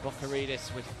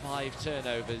 Bokaridis with 5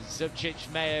 turnovers.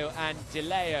 Zubcic, Mayo and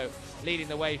DeLeo leading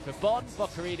the way for Bonn.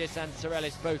 Bokaridis and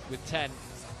Sorelis both with 10.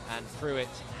 And Pruitt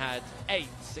had 8,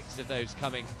 6 of those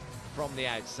coming from the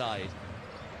outside.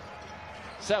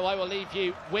 So I will leave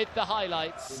you with the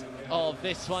highlights of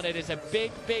this one. It is a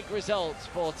big, big result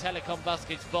for Telekom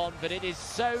Baskets Bonn, but it is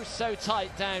so, so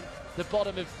tight down the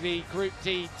bottom of the Group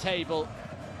D table.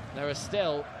 There are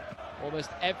still almost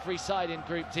every side in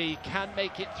Group D can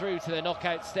make it through to the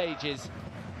knockout stages.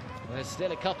 There's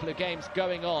still a couple of games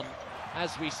going on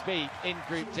as we speak in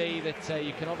Group D that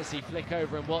you can obviously flick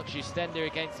over and watch. Ustenda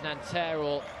against Nanterre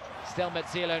or Stelmet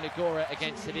Zielona Gora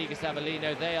against Cedigas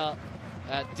Avellino. They are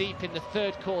deep in the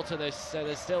third quarter, so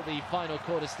there's still the final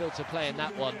quarter still to play in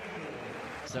that one.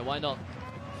 So why not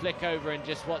flick over and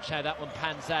just watch how that one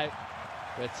pans out.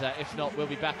 But if not, we'll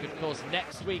be back, of course,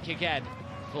 next week again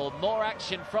for more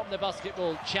action from the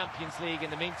Basketball Champions League. In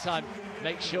the meantime,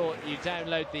 make sure you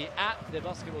download the app, the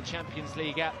Basketball Champions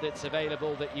League app that's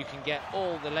available, that you can get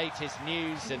all the latest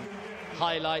news and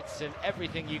highlights and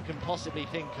everything you can possibly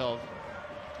think of.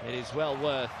 It is well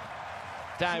worth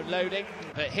downloading.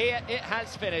 But here it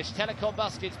has finished. Telekom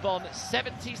Baskets Bonn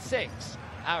 76,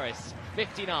 Aris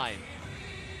 59.